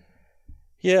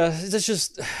 Yeah, it's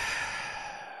just.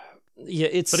 Yeah,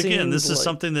 But again, this is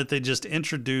something that they just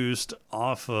introduced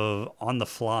on the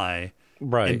fly,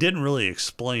 right? And didn't really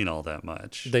explain all that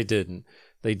much. They didn't.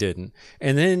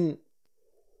 And then,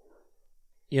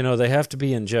 they have to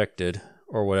be injected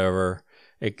or whatever,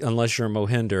 unless you're a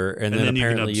Mohinder, and then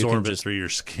apparently you can absorb it through your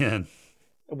skin.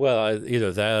 Well,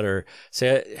 either that or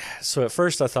so at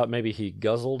first I thought maybe he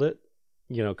guzzled it,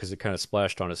 because it kind of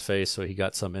splashed on his face, so he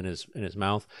got some in his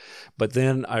mouth. But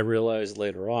then I realized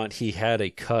later on he had a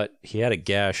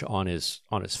gash on his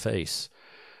face,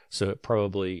 so it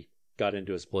probably got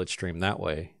into his bloodstream that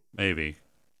way. Maybe.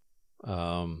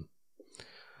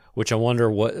 Which I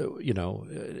wonder what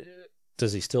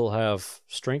does he still have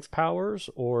strength powers,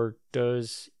 or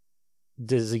does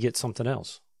he get something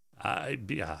else?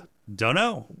 Don't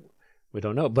know. We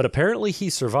don't know, but apparently he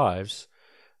survives.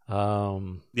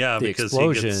 Because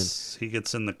explosion, he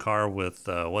gets in the car with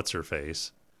what's her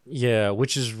face. Yeah,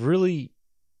 which is really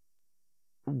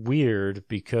weird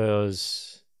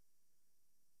because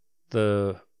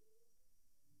he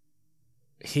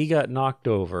got knocked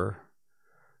over,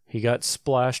 he got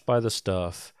splashed by the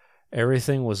stuff,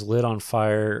 everything was lit on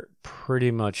fire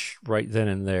pretty much right then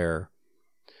and there.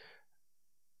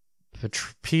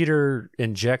 Peter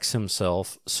injects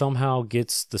himself, somehow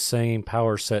gets the same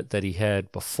power set that he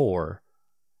had before.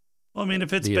 Well, I mean,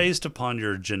 if it's based upon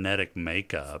your genetic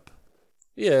makeup.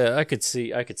 Yeah, I could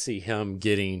see him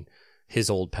getting his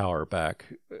old power back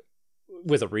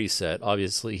with a reset.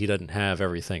 Obviously, he doesn't have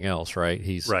everything else, right?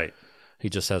 Right. He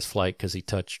just has flight because he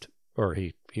touched, or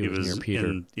he was near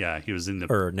Peter. He was in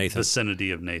the Nathan.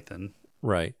 vicinity of Nathan.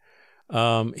 Right.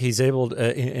 He's able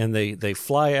to, and they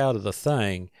fly out of the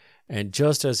thing. And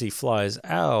just as he flies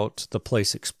out, the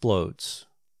place explodes.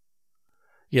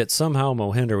 Yet somehow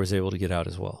Mohinder was able to get out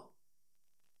as well.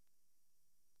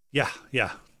 Yeah.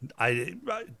 I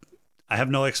have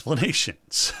no explanation.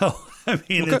 So, I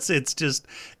mean, okay. It's just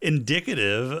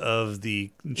indicative of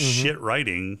the shit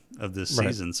writing of this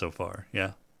season so far.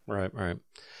 Yeah. Right.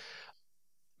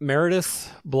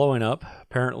 Meredith blowing up.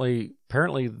 Apparently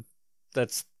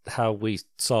that's how we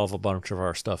solve a bunch of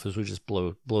our stuff, is we just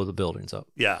blow the buildings up.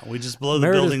 Yeah, we just blow the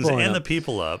buildings and the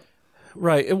people up.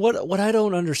 Right. And what I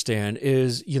don't understand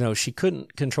is, she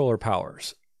couldn't control her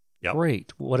powers. Yep.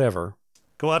 Great, whatever.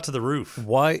 Go out to the roof.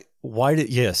 Why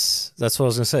yes, that's what I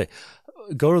was going to say.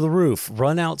 Go to the roof,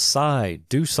 run outside,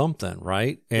 do something,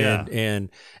 right?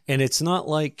 And it's not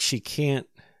like she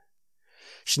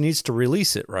needs to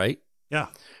release it, right? Yeah.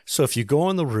 So if you go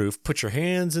on the roof, put your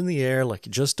hands in the air like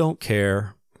you just don't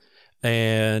care.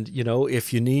 And,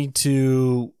 if you need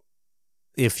to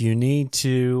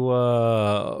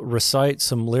recite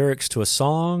some lyrics to a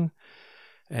song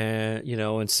and,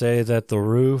 and say that the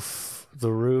roof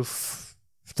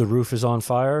is on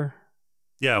fire.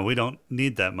 Yeah. We don't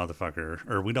need that motherfucker,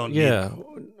 or we don't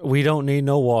we don't need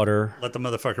no water. Let the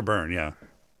motherfucker burn. Yeah.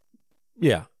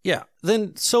 Yeah. Yeah.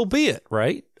 Then so be it.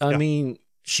 Right. I mean,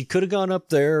 she could have gone up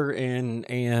there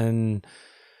and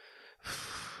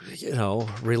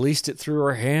released it through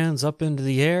her hands up into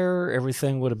the air.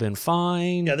 Everything would have been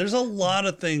fine. Yeah, there's a lot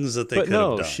of things that they could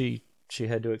have done. She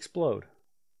had to explode.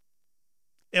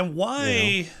 And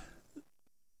why?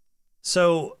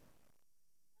 So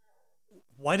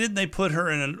why didn't they put her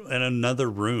in another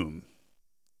room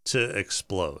to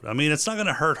explode? I mean, it's not going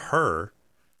to hurt her.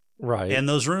 Right. And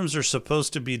those rooms are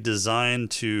supposed to be designed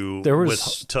to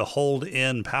hold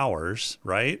in powers,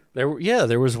 right? There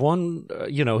was one,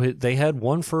 they had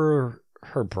one for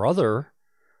her brother,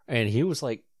 and he was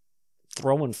like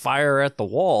throwing fire at the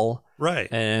wall.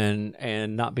 Right.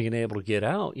 And not being able to get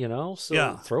out,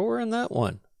 so throw her in that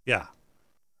one. Yeah.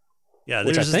 Yeah,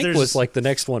 which I think was like the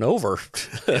next one over.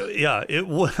 Yeah,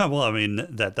 well, I mean,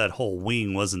 that whole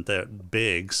wing wasn't that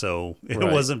big, so it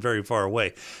wasn't very far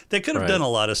away. They could have done a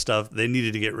lot of stuff. They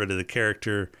needed to get rid of the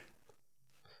character.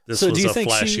 This was a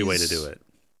flashy way to do it.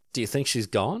 Do you think she's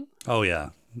gone? Oh, yeah.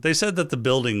 They said that the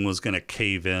building was going to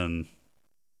cave in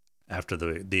after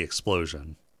the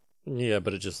explosion. Yeah,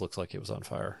 but it just looks like it was on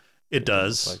fire. It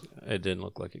does. It didn't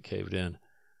look like it caved in.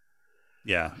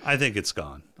 Yeah, I think it's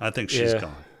gone. I think she's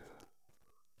gone.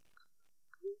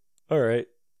 All right.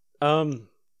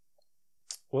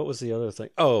 What was the other thing?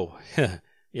 Oh,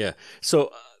 yeah.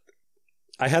 So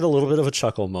I had a little bit of a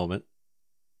chuckle moment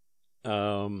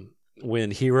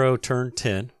when Hero turned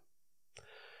 10.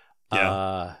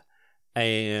 Yeah.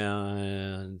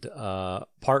 And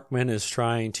Parkman is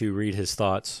trying to read his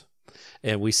thoughts,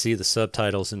 and we see the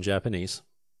subtitles in Japanese.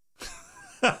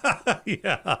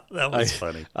 Yeah, that was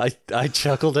funny. I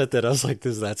chuckled at that. I was like,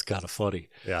 that's kind of funny.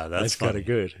 Yeah, that's kind of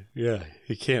good. Yeah,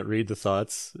 he can't read the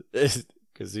thoughts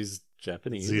because he's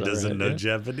Japanese. He doesn't know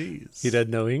Japanese. He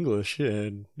doesn't know English,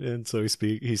 and so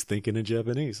he's thinking in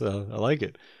Japanese. So I like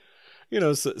it.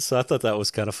 So I thought that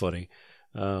was kind of funny.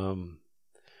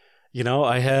 I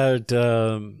had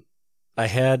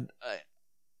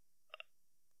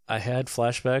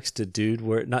flashbacks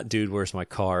to not Dude, Where's My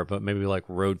Car, but maybe like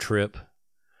Road Trip,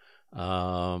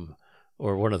 or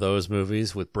one of those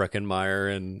movies with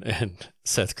Breckenmeyer and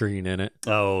Seth Green in it.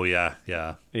 Oh yeah,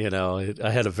 yeah. I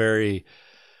had a very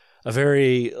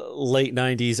late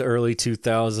 90s, early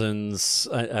 2000s,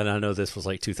 and I know this was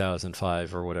like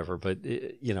 2005 or whatever, but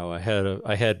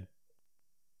I had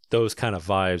those kind of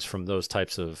vibes from those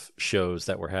types of shows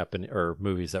that were happening or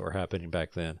movies that were happening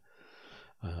back then.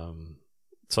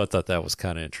 So I thought that was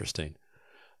kind of interesting.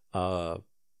 And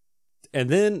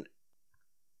then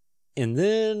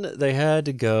they had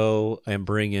to go and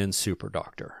bring in Super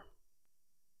Doctor.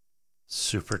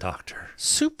 Super Doctor.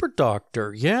 Super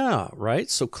Doctor, yeah, right?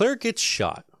 So Claire gets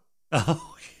shot.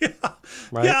 Oh, yeah.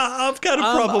 Right? Yeah, I've got a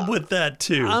problem with that,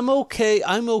 too. I'm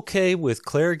okay with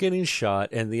Claire getting shot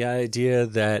and the idea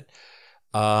that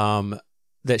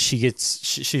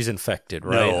she's infected,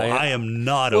 right? No, I am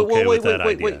not okay with that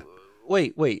idea.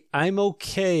 Wait. I'm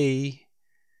okay.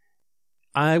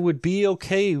 I would be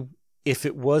okay if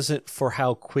it wasn't for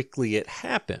how quickly it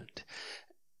happened.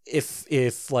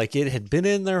 If like it had been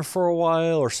in there for a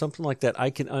while or something like that, I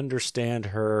can understand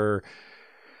her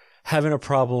having a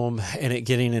problem and it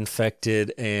getting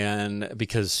infected, and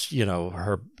because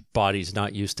her body's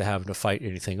not used to having to fight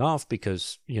anything off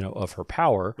because of her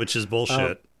power, which is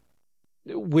bullshit.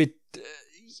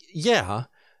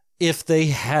 If they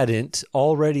hadn't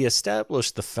already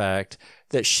established the fact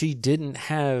that she didn't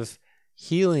have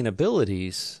healing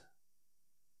abilities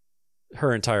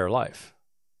her entire life.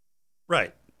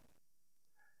 Right.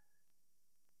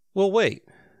 Well, wait.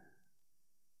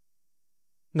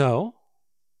 No.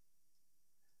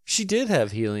 She did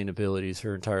have healing abilities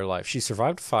her entire life. She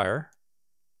survived fire.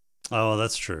 Oh,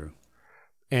 that's true.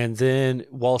 And then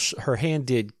while her hand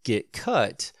did get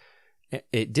cut,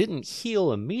 it didn't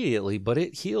heal immediately, but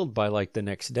it healed by like the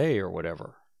next day or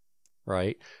whatever.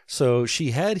 Right? So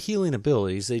she had healing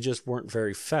abilities. They just weren't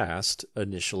very fast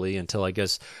initially until I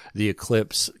guess the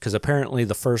eclipse, because apparently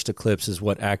the first eclipse is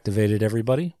what activated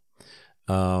everybody.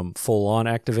 Full on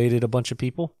activated a bunch of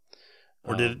people.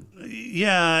 Or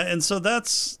and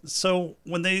so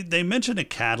when they mentioned a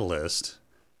catalyst,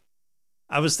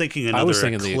 I was thinking another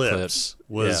eclipse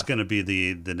was going to be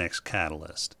the next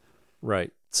catalyst.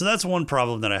 Right. So that's one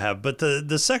problem that I have. But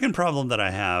the second problem that I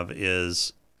have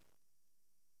is,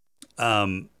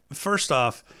 first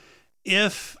off,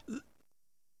 if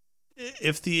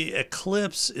the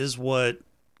eclipse is what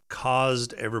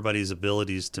caused everybody's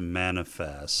abilities to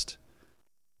manifest,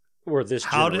 or this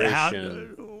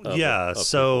generation.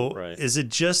 So right. Is it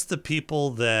just the people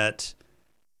that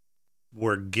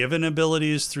were given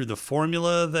abilities through the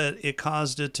formula that it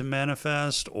caused it to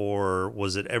manifest, or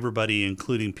was it everybody,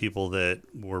 including people that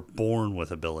were born with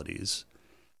abilities?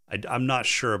 I'm not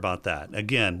sure about that.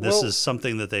 Again, this is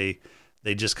something that they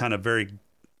just kind of very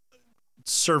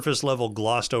surface level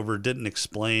glossed over, didn't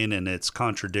explain, and it's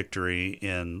contradictory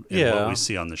in what we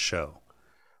see on the show.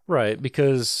 Right,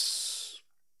 because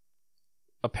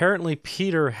apparently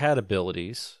Peter had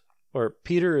abilities, or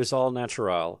Peter is all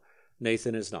natural,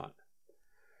 Nathan is not.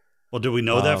 Well, do we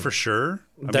know that for sure?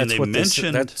 I mean, they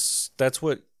mentioned that's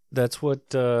what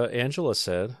Angela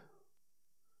said.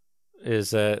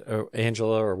 Is that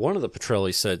Angela or one of the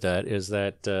Petrelli said that is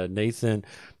that Nathan,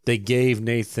 they gave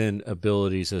Nathan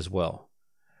abilities as well.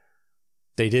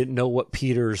 They didn't know what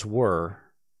Peter's were.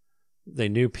 They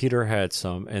knew Peter had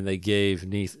some, and they gave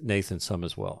Nathan some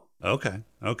as well. Okay.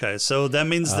 So that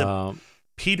means that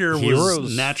Peter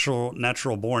was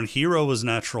natural born. Hero was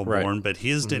natural born, but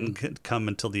his didn't come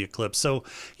until the eclipse. So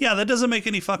yeah, that doesn't make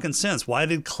any fucking sense. Why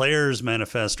did Claire's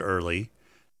manifest early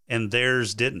and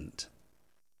theirs didn't?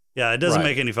 Yeah, it doesn't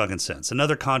make any fucking sense.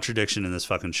 Another contradiction in this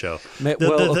fucking show. So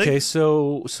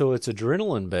it's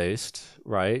adrenaline based,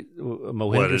 right?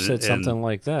 Mohinder said something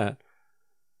like that.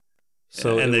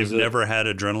 So and they've never had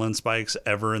adrenaline spikes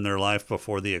ever in their life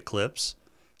before the eclipse.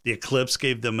 The eclipse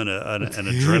gave them an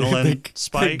adrenaline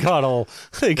spike. They got all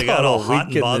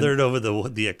hot and bothered over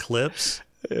the eclipse.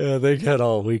 Yeah, they got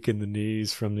all weak in the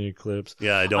knees from the eclipse.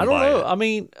 Yeah, I don't know. It. I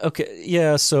mean, okay,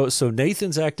 yeah. So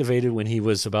Nathan's activated when he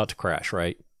was about to crash,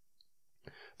 right?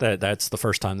 That's the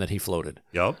first time that he floated.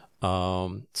 Yep.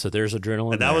 So there's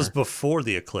adrenaline. And that was before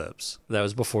the eclipse.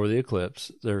 There's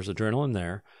adrenaline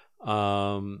there.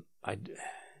 I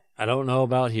don't know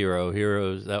about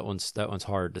Heroes. That one's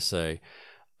hard to say.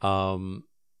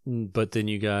 But then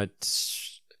you got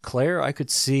Claire. I could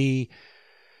see.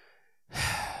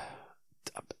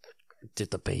 Did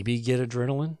the baby get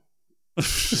adrenaline?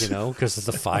 Because of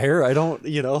the fire. I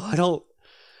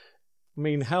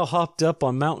mean, how hopped up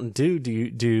on Mountain Dew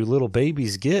do little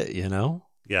babies get?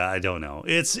 Yeah, I don't know.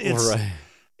 It's right.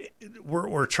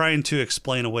 We're trying to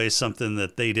explain away something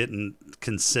that they didn't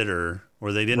consider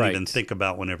or they didn't even think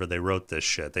about whenever they wrote this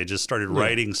shit. They just started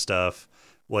writing stuff.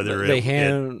 Whether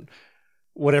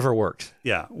whatever worked.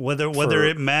 Yeah, whether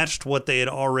it matched what they had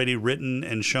already written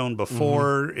and shown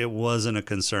before, it wasn't a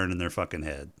concern in their fucking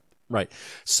head. Right.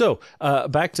 So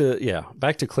back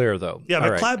to Claire though. Yeah,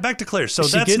 but back to Claire. So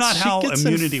that's not how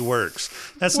immunity works.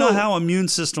 That's not how immune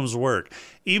systems work.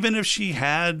 Even if she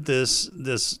had this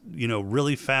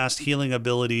really fast healing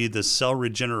ability, this cell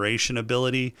regeneration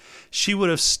ability, she would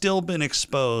have still been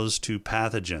exposed to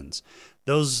pathogens.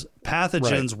 Those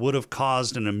pathogens would have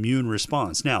caused an immune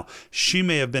response. Now, she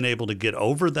may have been able to get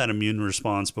over that immune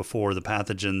response before the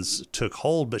pathogens took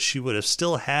hold, but she would have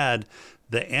still had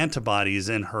the antibodies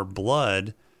in her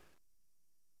blood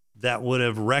that would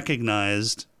have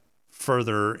recognized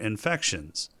further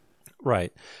infections.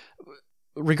 Right.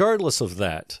 Regardless of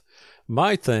that,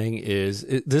 my thing is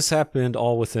this happened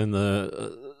all within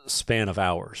the span of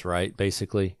hours, right?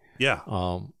 Basically. Yeah.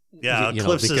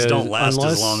 Eclipses don't last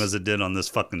as long as it did on this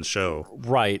fucking show.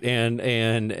 Right.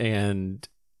 And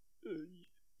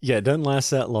yeah, it doesn't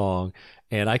last that long.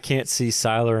 And I can't see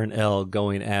Siler and Elle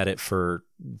going at it for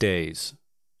days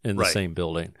in the same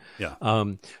building. Yeah.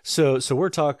 So we're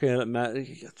talking,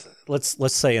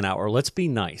 let's say an hour. Let's be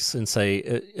nice and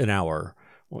say an hour,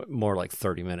 more like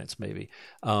 30 minutes maybe.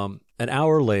 An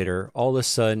hour later, all of a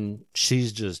sudden,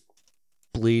 she's just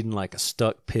bleeding like a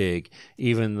stuck pig,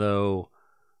 even though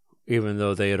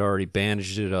they had already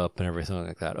bandaged it up and everything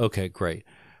like that. Okay, great.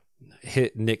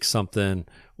 Nick something,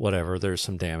 whatever. There's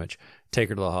some damage. Take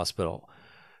her to the hospital.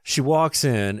 She walks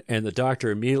in, and the doctor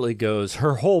immediately goes,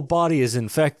 her whole body is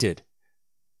infected,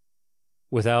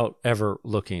 without ever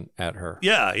looking at her.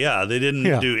 Yeah. They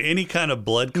didn't do any kind of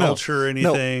blood culture or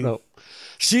anything. No.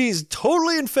 She's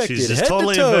totally infected. She's just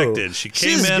totally infected. She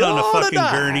came in on a fucking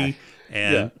gurney,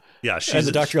 and and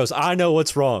the doctor goes, I know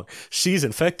what's wrong. She's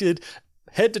infected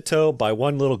head to toe by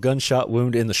one little gunshot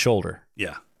wound in the shoulder.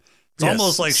 Yeah. It's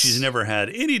almost like she's never had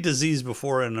any disease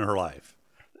before in her life.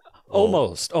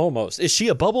 Almost. Is she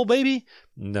a bubble baby?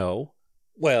 No.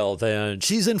 Well, then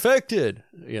she's infected.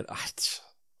 Yeah.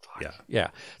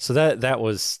 So that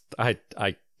was, I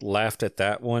laughed at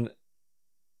that one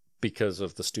because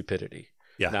of the stupidity.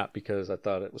 Yeah. Not because I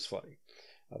thought it was funny.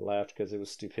 I laughed because it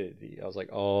was stupidity. I was like,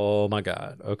 oh my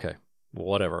God. Okay.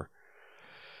 Whatever.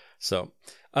 So,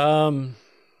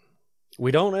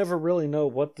 we don't ever really know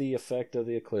what the effect of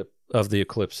the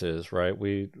eclipse is, right?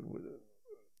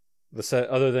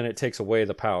 Other than it takes away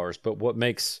the powers, but what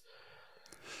makes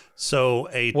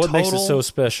makes it so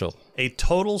special? A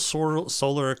total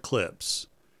solar eclipse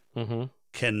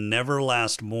can never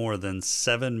last more than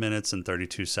 7 minutes and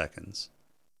 32 seconds.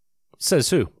 Says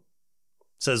who?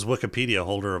 Says Wikipedia,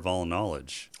 holder of all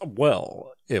knowledge.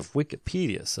 Well, if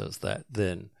Wikipedia says that,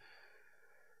 then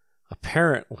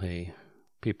apparently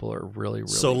people are really...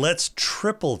 So let's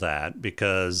triple that,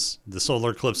 because the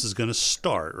solar eclipse is going to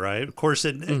start, right? Of course,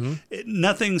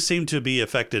 nothing seemed to be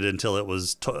affected until it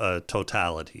was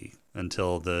totality,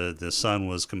 until the sun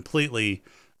was completely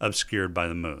obscured by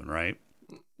the moon, right?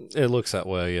 It looks that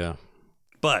way, yeah.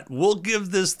 But we'll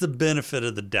give this the benefit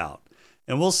of the doubt,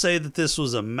 and we'll say that this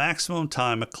was a maximum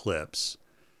time eclipse.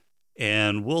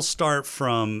 And we'll start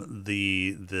from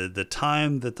the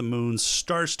time that the moon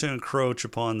starts to encroach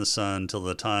upon the sun till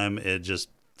the time it just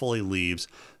fully leaves.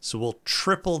 So we'll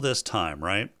triple this time,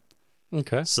 right?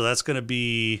 Okay. So that's going to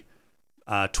be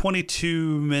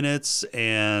 22 minutes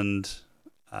and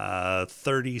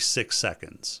 36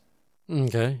 seconds.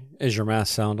 Okay. Is your math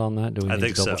sound on that? Do we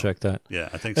need to double check that? Yeah,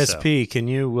 I think SP, can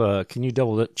you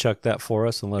double check that for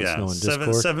us and let us know in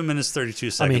Discord? 7 minutes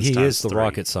 32 seconds. I mean, he is the 3.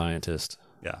 rocket scientist.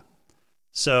 Yeah.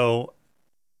 So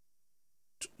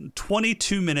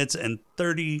 22 minutes and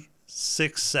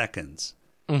 36 seconds.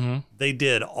 Mm-hmm. They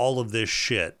did all of this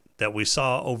shit that we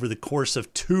saw over the course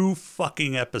of 2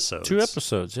 fucking episodes. 2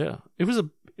 episodes, yeah. It was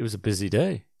a busy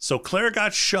day. So Claire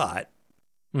got shot.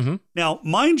 Mm-hmm. Now,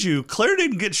 mind you, Claire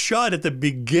didn't get shot at the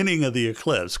beginning of the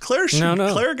eclipse.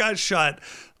 Claire got shot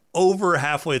over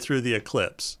halfway through the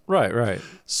eclipse. Right.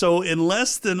 So in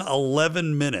less than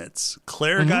 11 minutes,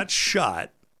 Claire got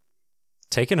shot.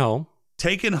 Taken home.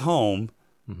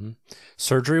 Mm-hmm.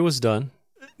 Surgery was done.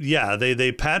 Yeah,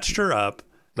 they patched her up.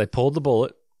 They pulled the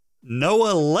bullet.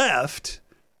 Noah left.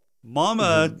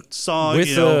 Mama saw,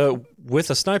 with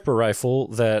a sniper rifle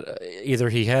that either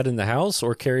he had in the house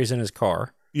or carries in his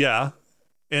car. Yeah,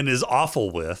 and is awful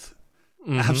with.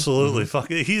 Absolutely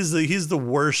fucking. He's the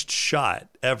worst shot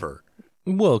ever.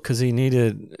 Well, because he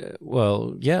needed.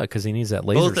 Because he needs that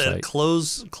laser both sight. At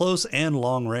close and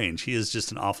long range. He is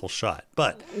just an awful shot.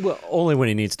 But only when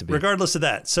he needs to be. Regardless of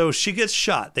that, so she gets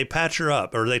shot. They patch her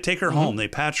up, or they take her home. They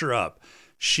patch her up.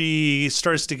 She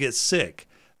starts to get sick.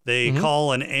 They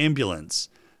call an ambulance,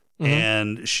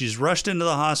 and she's rushed into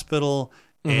the hospital,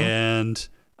 and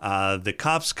the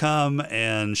cops come,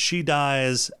 and she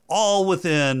dies all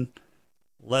within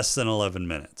less than 11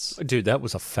 minutes. Dude, that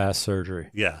was a fast surgery.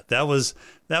 Yeah, that was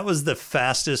the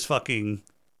fastest fucking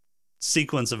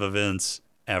sequence of events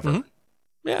ever.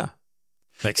 Yeah.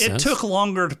 Makes sense. It took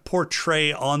longer to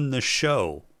portray on the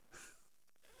show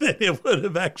than it would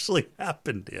have actually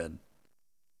happened in.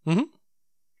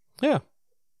 Yeah.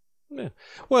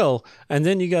 Well, and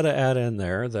then you got to add in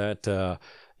there that,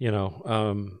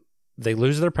 they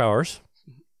lose their powers.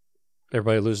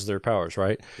 Everybody loses their powers,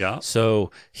 right? Yeah.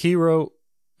 So Hero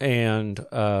and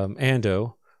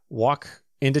Ando walk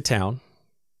into town.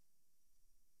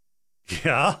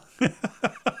 Yeah.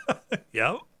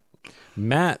 Yep.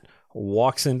 Matt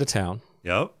walks into town.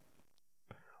 Yep.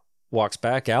 Walks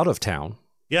back out of town.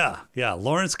 Yeah.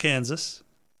 Lawrence, Kansas.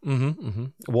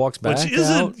 Walks back out. Which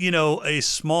isn't, a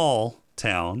small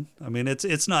town. I mean,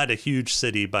 it's not a huge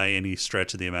city by any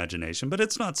stretch of the imagination, but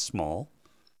it's not small.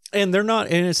 And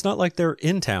it's not like they're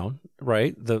in town,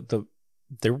 right?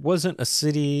 There wasn't a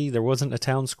city, there wasn't a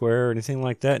town square or anything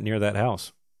like that near that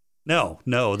house. No,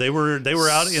 they were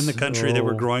out in the country. They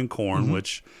were growing corn,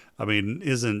 which I mean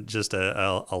isn't just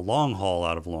a long haul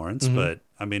out of Lawrence, but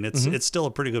I mean it's still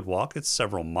a pretty good walk. It's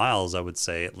several miles, I would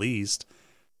say, at least.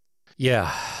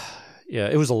 Yeah,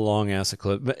 it was a long ass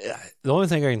eclipse. But the only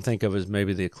thing I can think of is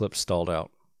maybe the eclipse stalled out.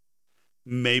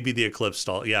 Maybe the eclipse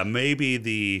stalled. Yeah, maybe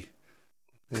the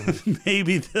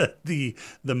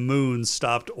the moon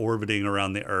stopped orbiting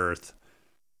around the Earth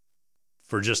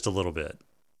for just a little bit.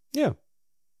 Yeah.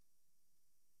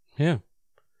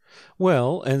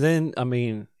 Well, and then I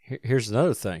mean, here's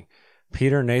another thing: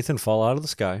 Peter and Nathan fall out of the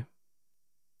sky.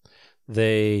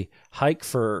 They hike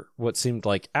for what seemed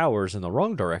like hours in the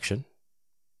wrong direction.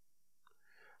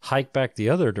 Hike back the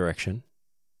other direction,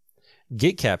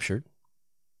 get captured,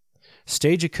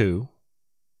 stage a coup.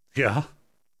 Yeah.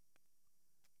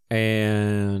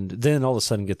 And then all of a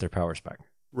sudden get their powers back.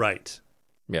 Right.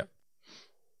 Yeah.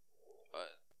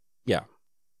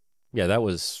 Yeah, that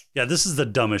was... Yeah, this is the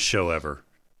dumbest show ever.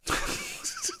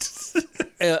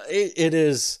 It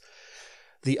is...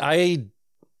 I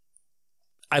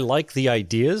like the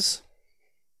ideas.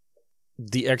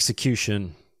 The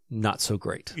execution... not so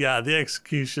great. Yeah, the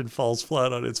execution falls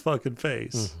flat on its fucking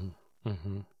face.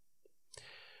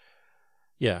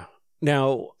 Yeah.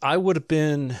 Now, I would have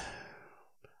been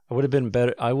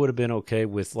better. I would have been okay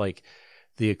with like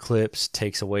the eclipse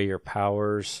takes away your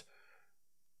powers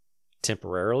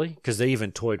temporarily, because they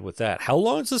even toyed with that. How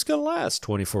long is this going to last?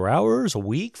 24 hours, a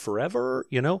week, forever?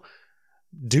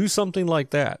 Do something like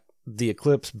that. The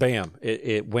eclipse, bam,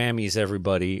 it whammies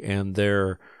everybody, and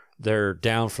they're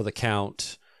down for the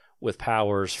count with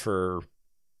powers for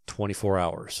 24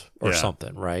 hours or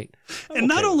something, right? And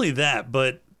not only that,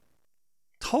 but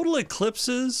total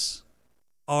eclipses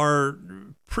are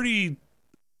pretty...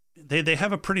 They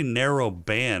have a pretty narrow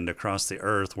band across the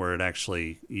Earth where it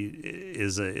actually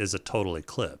is a total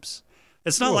eclipse.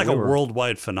 It's not like a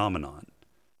worldwide phenomenon.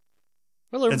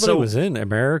 Well, everybody was in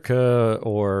America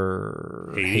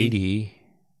or Haiti.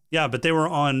 Yeah, but they were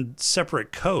on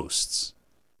separate coasts.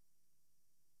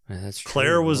 That's true.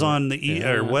 Claire was on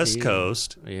the West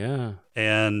Coast. Yeah.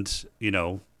 And,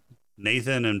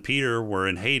 Nathan and Peter were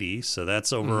in Haiti, so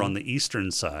that's over on the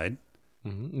eastern side.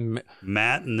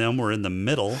 Matt and them were in the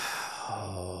middle.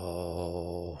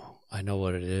 Oh, I I know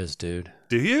what it is, dude.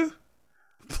 Do you?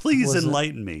 Please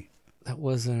enlighten me. That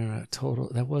wasn't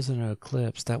an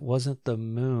eclipse. That wasn't the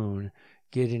moon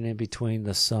getting in between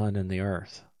the sun and the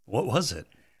earth. What was it?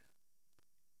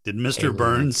 Did Mr.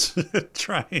 Burns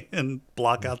try and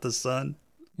block out the sun?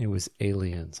 It was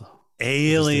aliens.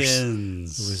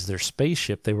 Aliens. It was their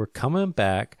spaceship. They were coming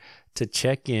back to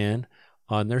check in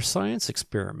on their science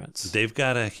experiments. They've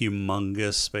got a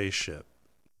humongous spaceship.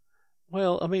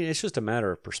 Well, I mean, it's just a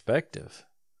matter of perspective,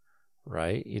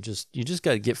 right? You just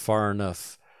got to get far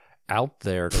enough out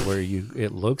there to where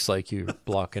it looks like you're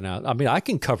blocking out. I mean, I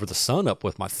can cover the sun up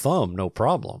with my thumb, no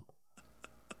problem.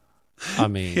 I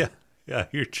mean, yeah,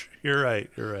 you're right.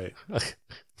 You're right.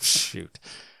 Shoot.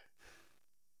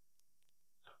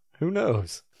 Who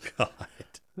knows? God.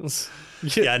 This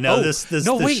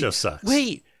wait, show sucks.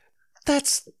 Wait,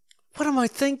 what am I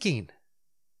thinking?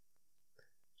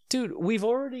 Dude, we've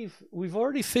already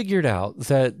figured out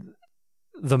that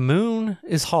the moon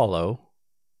is hollow.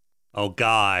 Oh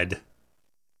God.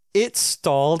 It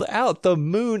stalled out. The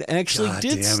moon actually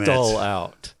did stall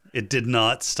out. It did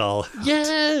not stall out.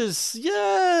 Yes.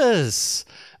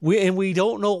 We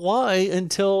don't know why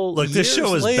until Look, this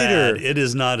show is later. bad. It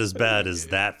is not as bad as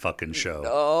that fucking show.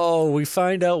 Oh, we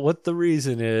find out what the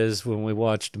reason is when we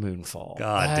watched Moonfall.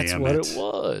 That's what it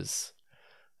was.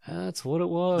 That's what it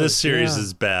was. This series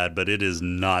is bad, but it is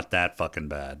not that fucking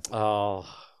bad. Oh,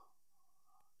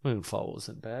 Moonfall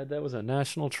wasn't bad. That was a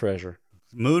national treasure.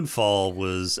 Moonfall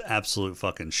was absolute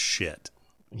fucking shit.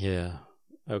 Yeah.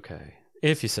 Okay.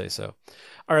 If you say so.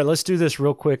 All right, let's do this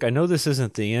real quick. I know this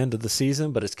isn't the end of the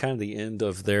season, but it's kind of the end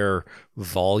of their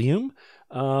volume.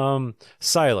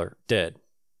 Siler, dead.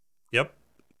 Yep.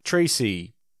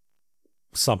 Tracy,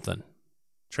 something.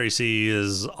 Tracy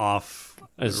is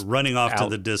running off to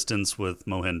the distance with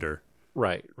Mohinder.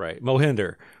 Right.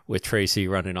 Mohinder with Tracy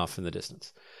running off in the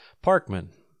distance. Parkman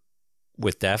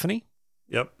with Daphne.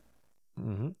 Yep.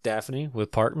 Mm-hmm. Daphne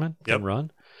with Parkman can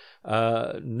run.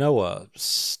 Noah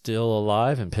still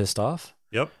alive and pissed off.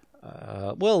 Yep.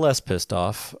 Less pissed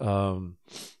off.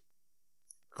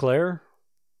 Claire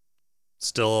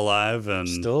still alive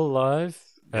and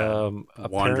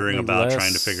wandering about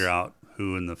trying to figure out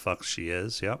who in the fuck she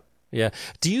is. Yep. Yeah.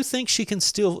 Do you think she can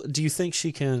still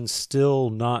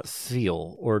not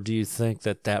feel, or do you think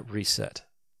that reset?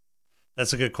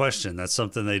 That's a good question. That's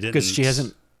something they didn't. Because she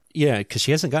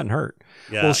hasn't gotten hurt.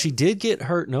 Yeah. Well, she did get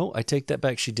hurt. No, I take that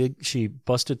back. She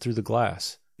busted through the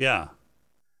glass. Yeah.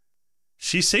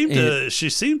 She seemed to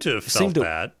have felt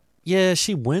that. Yeah,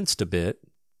 she winced a bit.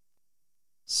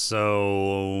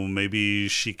 So maybe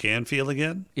she can feel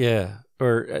again? Yeah.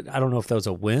 Or I don't know if that was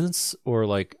a wince or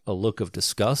like a look of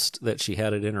disgust that she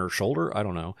had it in her shoulder. I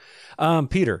don't know.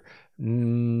 Peter.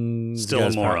 Still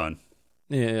a moron.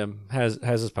 Yeah, has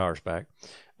his powers back.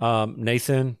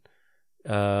 Nathan,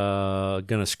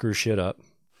 gonna screw shit up.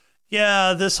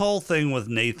 Yeah, this whole thing with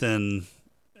Nathan,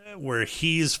 where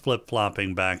he's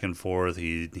flip-flopping back and forth.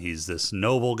 He's this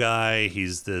noble guy.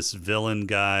 He's this villain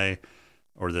guy.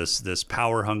 Or this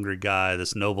power-hungry guy,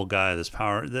 this noble guy, this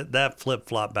power... That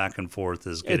flip-flop back and forth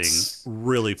is getting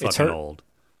really fucking old.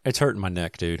 It's hurting my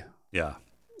neck, dude. Yeah.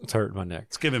 It's hurting my neck.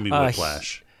 It's giving me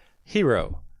whiplash.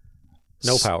 Hero.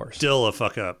 No powers. Still a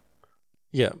fuck up.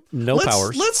 Yeah,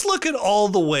 powers. Let's look at all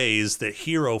the ways that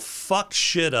Hero fucked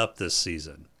shit up this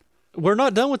season. We're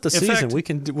not done with the season.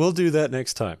 Fact, we'll do that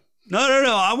next time. No.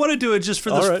 I want to do it just for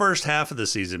this first half of the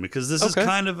season because this is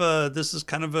kind of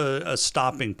a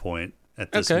stopping point at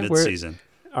this mid-season.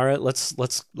 All right, let's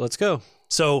go.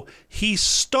 So he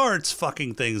starts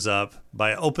fucking things up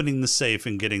by opening the safe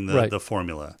and getting the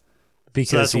formula.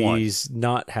 Because he's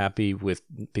not happy with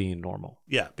being normal.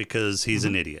 Yeah, because he's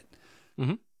an idiot.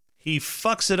 Mm-hmm. He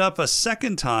fucks it up a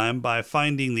second time by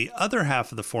finding the other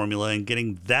half of the formula and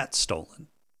getting that stolen.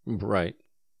 Right.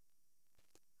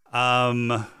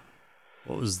 What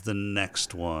was the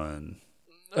next one?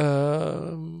 He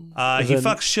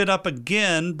fucks shit up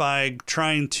again by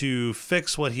trying to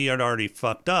fix what he had already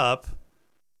fucked up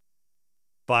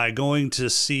by going to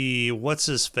see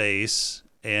what's-his-face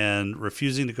and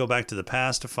refusing to go back to the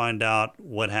past to find out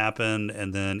what happened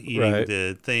and then eating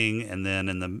the thing. And then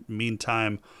in the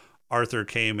meantime, Arthur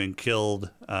came and killed,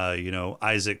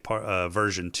 Isaac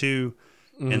version 2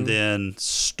 and then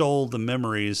stole the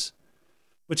memories.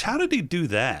 Which, how did he do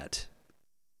that?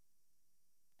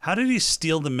 How did he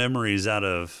steal the memories out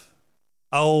of...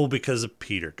 Oh, because of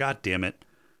Peter. God damn it.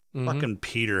 Fucking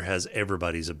Peter has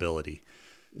everybody's ability.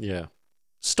 Yeah.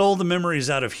 Stole the memories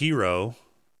out of Hero.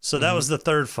 So that was the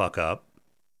third fuck up.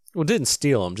 Well, didn't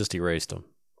steal them, just erased them.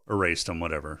 Erased them,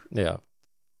 whatever. Yeah.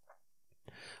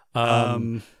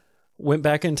 Went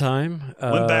back in time.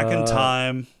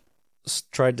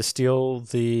 Tried to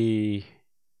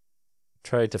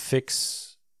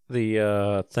fix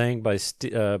the thing by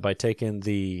taking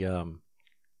the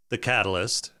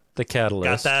catalyst. The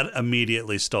catalyst. Got that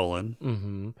immediately stolen.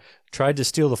 Mm-hmm. Tried to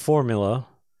steal the formula.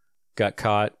 Got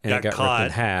caught and got ripped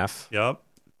in half. Yep.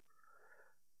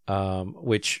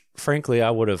 Which, frankly, I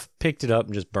would have picked it up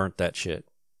and just burnt that shit.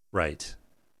 Right.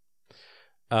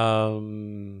 That's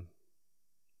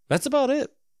about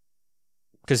it.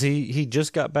 Because he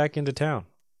just got back into town.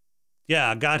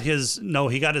 Yeah, he got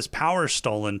his power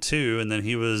stolen too, and then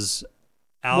he was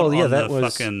out on the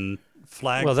fucking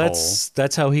flagpole. Well,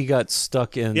 that's how he got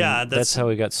stuck in. Yeah, that's how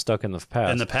he got stuck in the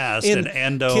past. In the past, and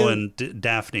Ando and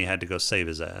Daphne had to go save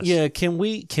his ass. Yeah, can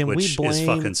we blame? Which is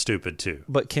fucking stupid too.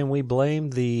 But can we blame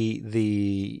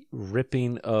the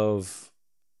ripping of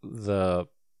the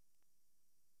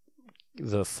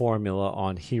formula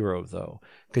on Hero though?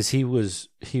 Because he was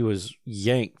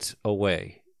yanked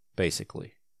away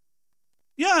basically.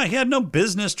 Yeah, he had no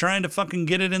business trying to fucking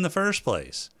get it in the first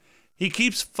place. He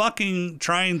keeps fucking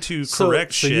trying to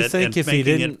correct shit and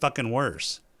making it fucking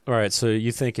worse. All right, so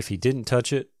you think if he didn't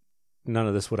touch it, none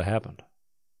of this would have happened?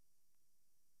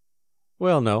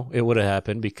 Well, no, it would have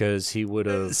happened because he would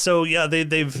have. So yeah,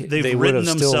 they've written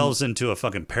themselves into a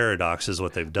fucking paradox, is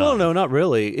what they've done. Well, no, not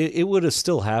really. It would have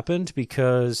still happened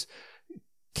because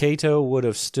Kaito would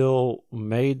have still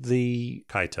made the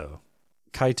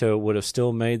Kaito would have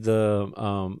still made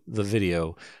the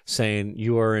video saying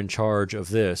you are in charge of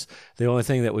this. The only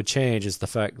thing that would change is the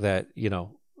fact that,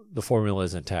 the formula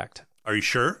is intact. Are you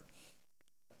sure?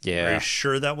 Yeah. Are you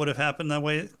sure that would have happened that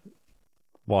way?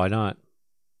 Why not?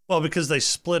 Well, because they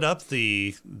split up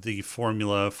the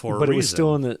formula for a reason. But it was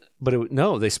still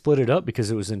no, they split it up because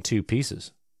it was in two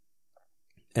pieces.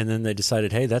 And then they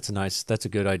decided, hey, that's a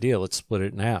good idea. Let's split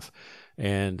it in half.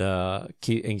 And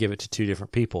give it to two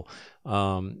different people,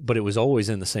 but it was always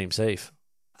in the same safe.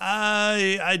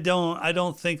 I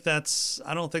don't think that's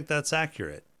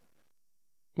accurate.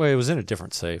 Well, it was in a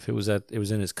different safe. It was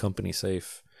in his company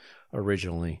safe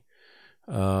originally,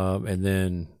 and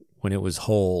then when it was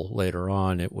whole later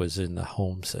on, it was in the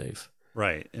home safe.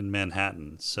 Right, in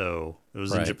Manhattan. So it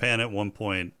was in Japan at one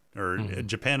point, or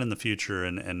Japan in the future,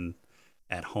 and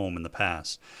at home in the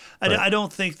past. I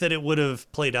don't think that it would have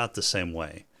played out the same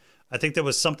way. I think there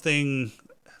was something.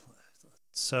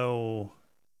 So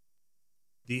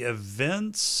the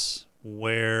events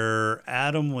where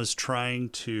Adam was trying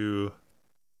to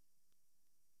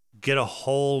get a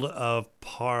hold of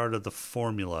part of the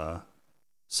formula,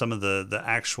 some of the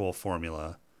actual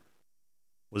formula,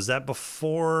 was that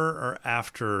before or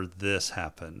after this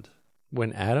happened?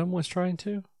 When Adam was trying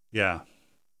to? Yeah.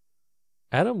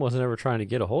 Adam wasn't ever trying to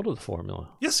get a hold of the formula.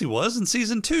 Yes, he was in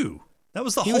season 2. That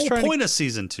was the whole point of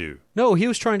season 2. No, he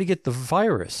was trying to get the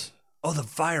virus. Oh, the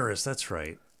virus. That's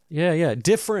right. Yeah.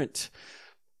 Different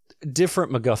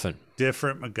MacGuffin.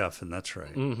 Different MacGuffin. That's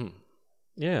right. Mm-hmm.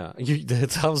 Yeah. I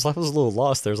was a little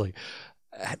lost there. I was like,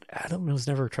 Adam was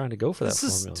never trying to go for that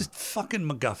formula. This is fucking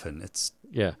MacGuffin. It's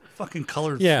fucking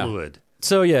colored fluid.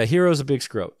 So yeah, Hero's a big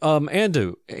screw.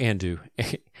 Andouille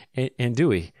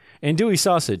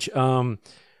sausage.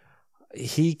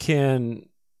 He can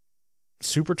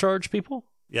supercharge people.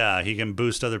 Yeah, he can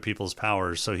boost other people's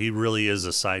powers. So he really is a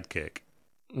sidekick.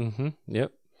 Mm-hmm.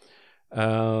 Yep.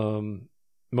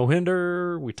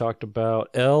 Mohinder, we talked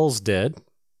about. L's dead.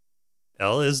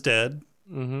 L is dead.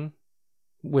 Mm-hmm.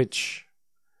 Which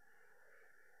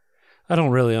I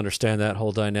don't really understand that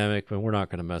whole dynamic, but we're not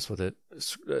going to mess with it.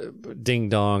 Ding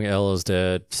dong, L is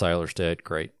dead. Siler's dead.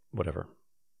 Great. Whatever.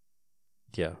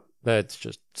 Yeah, that's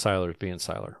just Siler being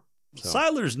Siler. So.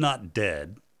 Siler's not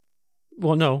dead.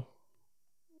 Well, no.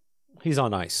 He's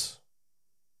on ice.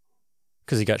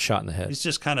 Because he got shot in the head. He's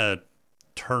just kind of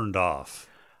turned off.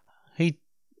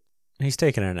 He's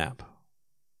taking a nap.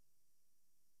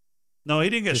 No, he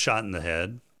didn't get shot in the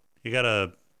head. He got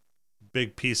a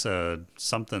big piece of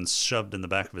something shoved in the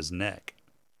back of his neck.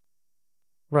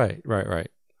 Right.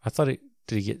 I thought did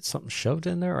he get something shoved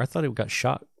in there? Or I thought he got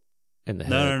shot in the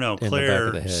head. No.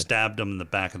 Claire stabbed him in the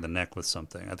back of the neck with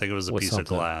something. I think it was a piece of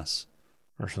glass.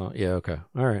 Or something. Yeah, okay.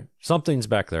 All right. Something's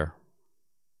back there.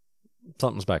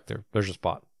 There's a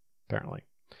spot, apparently.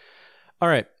 All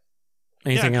right.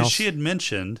 Anything else? She had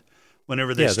mentioned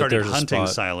whenever they started hunting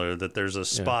Siler that there's a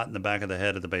spot in the back of the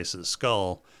head at the base of the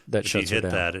skull. That if you hit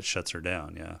that, it shuts her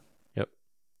down. Yeah. Yep.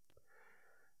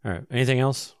 All right. Anything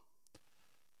else?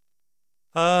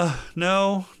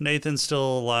 No. Nathan's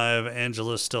still alive.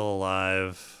 Angela's still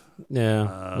alive.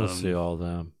 Yeah. We'll see all of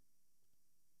them.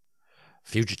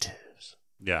 Fugitives.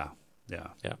 Yeah. All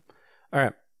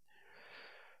right.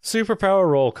 Superpower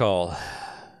roll call.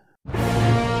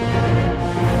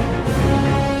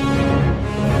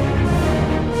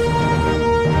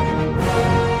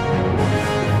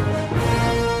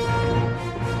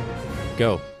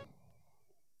 Go.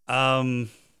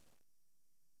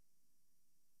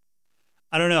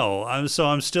 I don't know.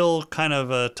 I'm still kind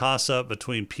of a toss up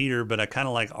between Peter, but I kind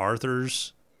of like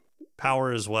Arthur's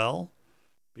power as well,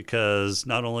 because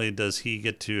not only does he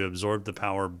get to absorb the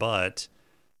power, but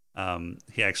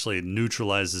he actually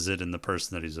neutralizes it in the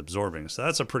person that he's absorbing. So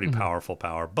that's a pretty powerful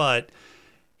power, but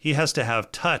he has to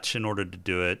have touch in order to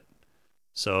do it.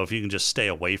 So if you can just stay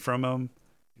away from him,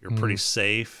 you're pretty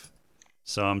safe.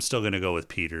 So I'm still going to go with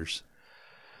Peter's.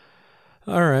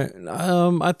 All right.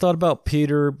 I thought about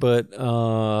Peter, but,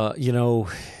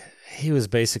 he was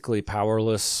basically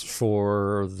powerless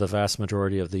for the vast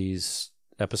majority of these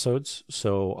episodes.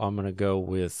 So I'm going to go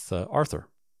with Arthur,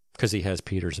 because he has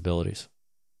Peter's abilities.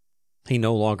 He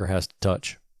no longer has to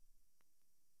touch.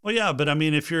 Well, yeah, but I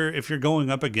mean, if you're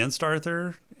going up against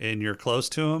Arthur and you're close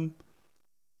to him,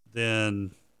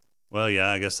 then, well, yeah,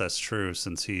 I guess that's true,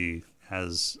 since he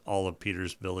has all of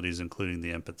Peter's abilities, including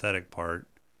the empathetic part.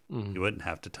 You wouldn't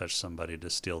have to touch somebody to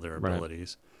steal their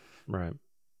abilities. Right.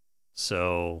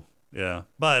 So, yeah.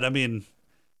 But, I mean,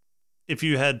 if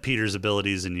you had Peter's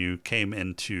abilities and you came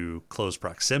into close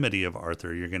proximity of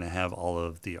Arthur, you're going to have all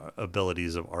of the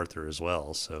abilities of Arthur as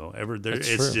well. So,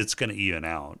 it's going to even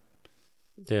out.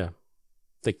 Yeah.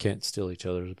 They can't steal each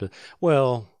other's. But,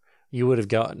 well, you would have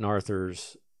gotten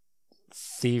Arthur's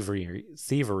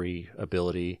thievery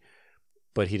ability,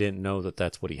 but he didn't know that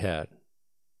that's what he had.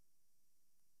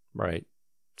 Right.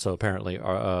 So apparently,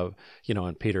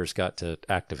 and Peter's got to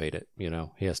activate it.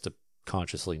 He has to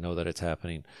consciously know that it's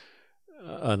happening,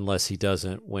 unless he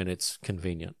doesn't when it's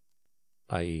convenient,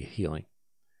 i.e. healing.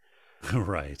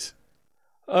 Right.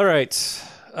 All right.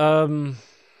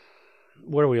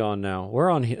 What are we on now? We're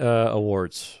on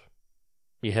awards.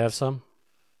 You have some?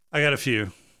 I got a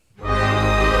few.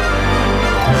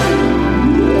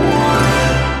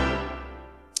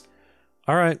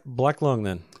 All right. Black Lung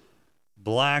then.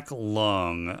 Black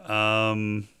Lung. I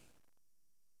don't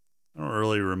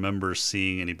really remember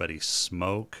seeing anybody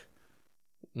smoke.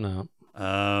 No.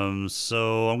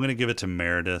 So I'm going to give it to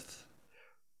Meredith.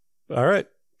 All right.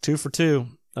 2 for 2.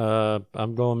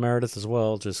 I'm going Meredith as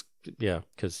well. Just,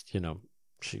 because,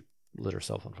 she lit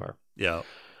herself on fire. Yeah.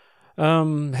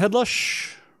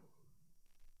 Headlush.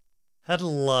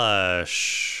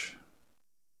 Headlush.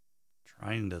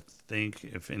 Trying to think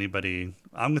if anybody...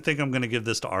 I'm going to give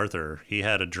this to Arthur. He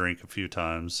had a drink a few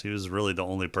times. He was really the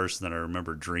only person that I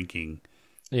remember drinking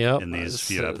in these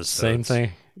few episodes. Same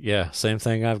thing. Yeah, same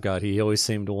thing I've got. He always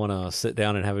seemed to want to sit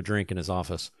down and have a drink in his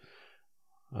office.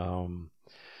 All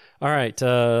right,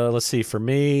 let's see. For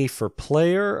me, for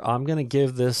player, I'm going to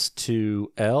give this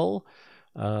to L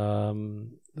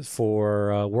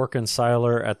for working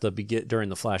Siler at the during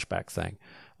the flashback thing.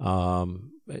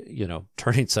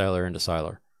 Turning Siler into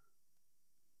Siler.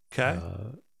 Okay.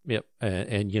 Yep.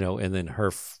 And then her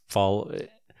fall,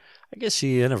 I guess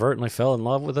she inadvertently fell in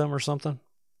love with him or something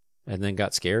and then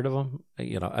got scared of him.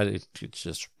 It's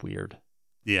just weird.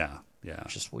 Yeah. Yeah.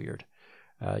 It's just weird.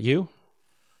 You?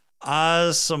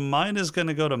 So mine is going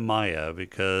to go to Maya,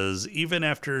 because even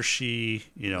after she,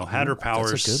 had her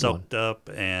powers soaked up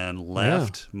and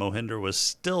left, Mohinder was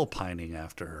still pining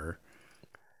after her,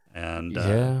 and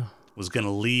was going to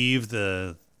leave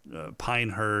the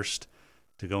Pinehurst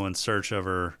to go in search of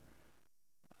her.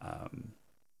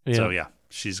 So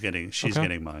she's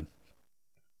getting mine.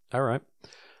 All right.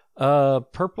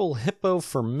 Purple Hippo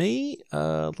for me.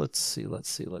 Let's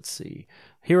see.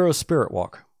 Hero Spirit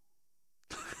Walk.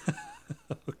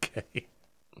 Okay.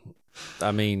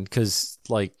 I mean, because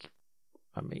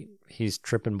he's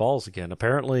tripping balls again.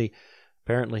 Apparently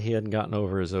he hadn't gotten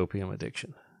over his opium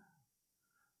addiction.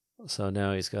 So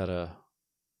now he's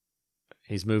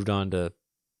moved on to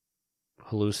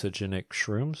hallucinogenic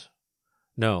shrooms.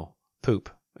 No, poop.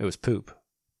 It was poop.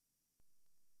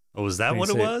 Oh, was that what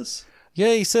it was?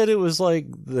 Yeah, he said it was like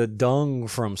the dung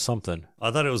from something.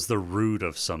 I thought it was the root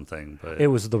of something, but it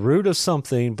was the root of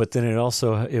something. But then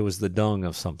it was the dung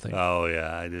of something. Oh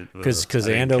yeah, I did. Because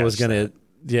Ando was gonna,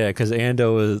 because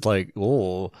Ando was like,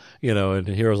 oh, and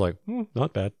Hero's like,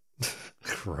 not bad.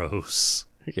 Gross.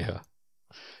 Yeah.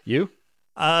 You?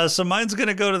 So mine's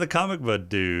gonna go to the comic book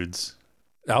dudes.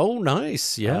 Oh,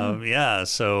 nice. Yeah.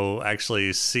 So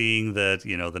actually seeing that,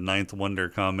 the Ninth Wonder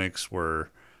comics were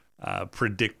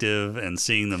predictive and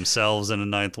seeing themselves in a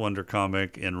Ninth Wonder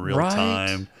comic in real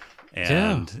time.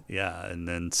 And and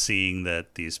then seeing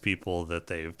that these people that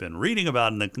they've been reading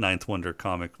about in the Ninth Wonder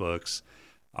comic books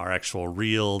are actual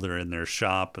real. They're in their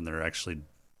shop and they're actually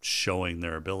showing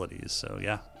their abilities. So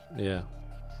yeah. Yeah.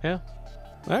 All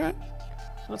right,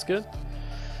 that's good.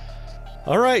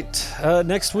 All right,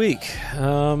 next week.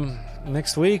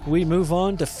 Next week we move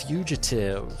on to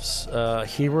Fugitives,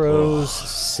 Heroes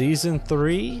Season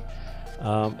 3,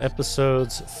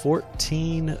 episodes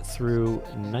 14 through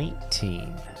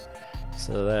 19.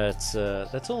 So that's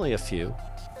only a few.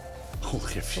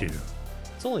 Only a few.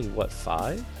 It's only what,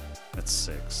 5? That's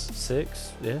 6.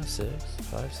 6, yeah, 6,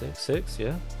 5, 6, 6,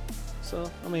 yeah. So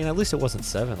I mean, at least it wasn't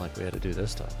 7 like we had to do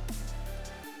this time.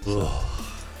 So,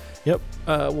 yep,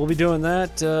 we'll be doing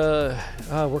that.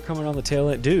 We're coming on the tail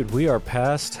end, dude. We are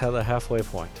past the halfway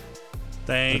point.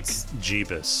 Thank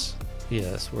Jeebus.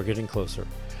 Yes, we're getting closer.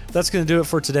 That's going to do it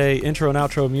for today. Intro and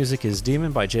outro music is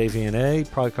Demon by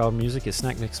JVNA. Protocol music is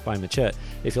Snack Mix by Machette.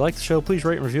 If you like the show, please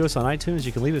rate and review us on iTunes.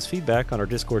 You can leave us feedback on our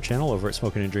Discord channel over at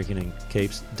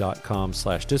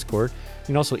smokinganddrinkingandcapes.com/Discord. You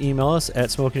can also email us at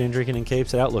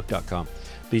smokinganddrinkingandcapes@outlook.com.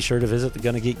 Be sure to visit the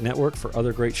Gonna Geek Network for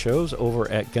other great shows over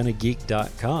at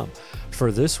gonnageek.com.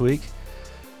 For this week,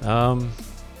 at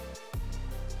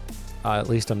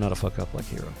least I'm not a fuck up like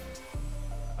Hero.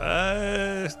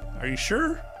 Are you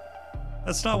sure?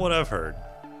 That's not what I've heard.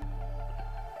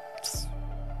 It's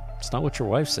not what your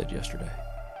wife said yesterday.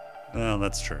 Well,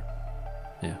 that's true.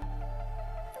 Yeah.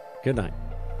 Good night.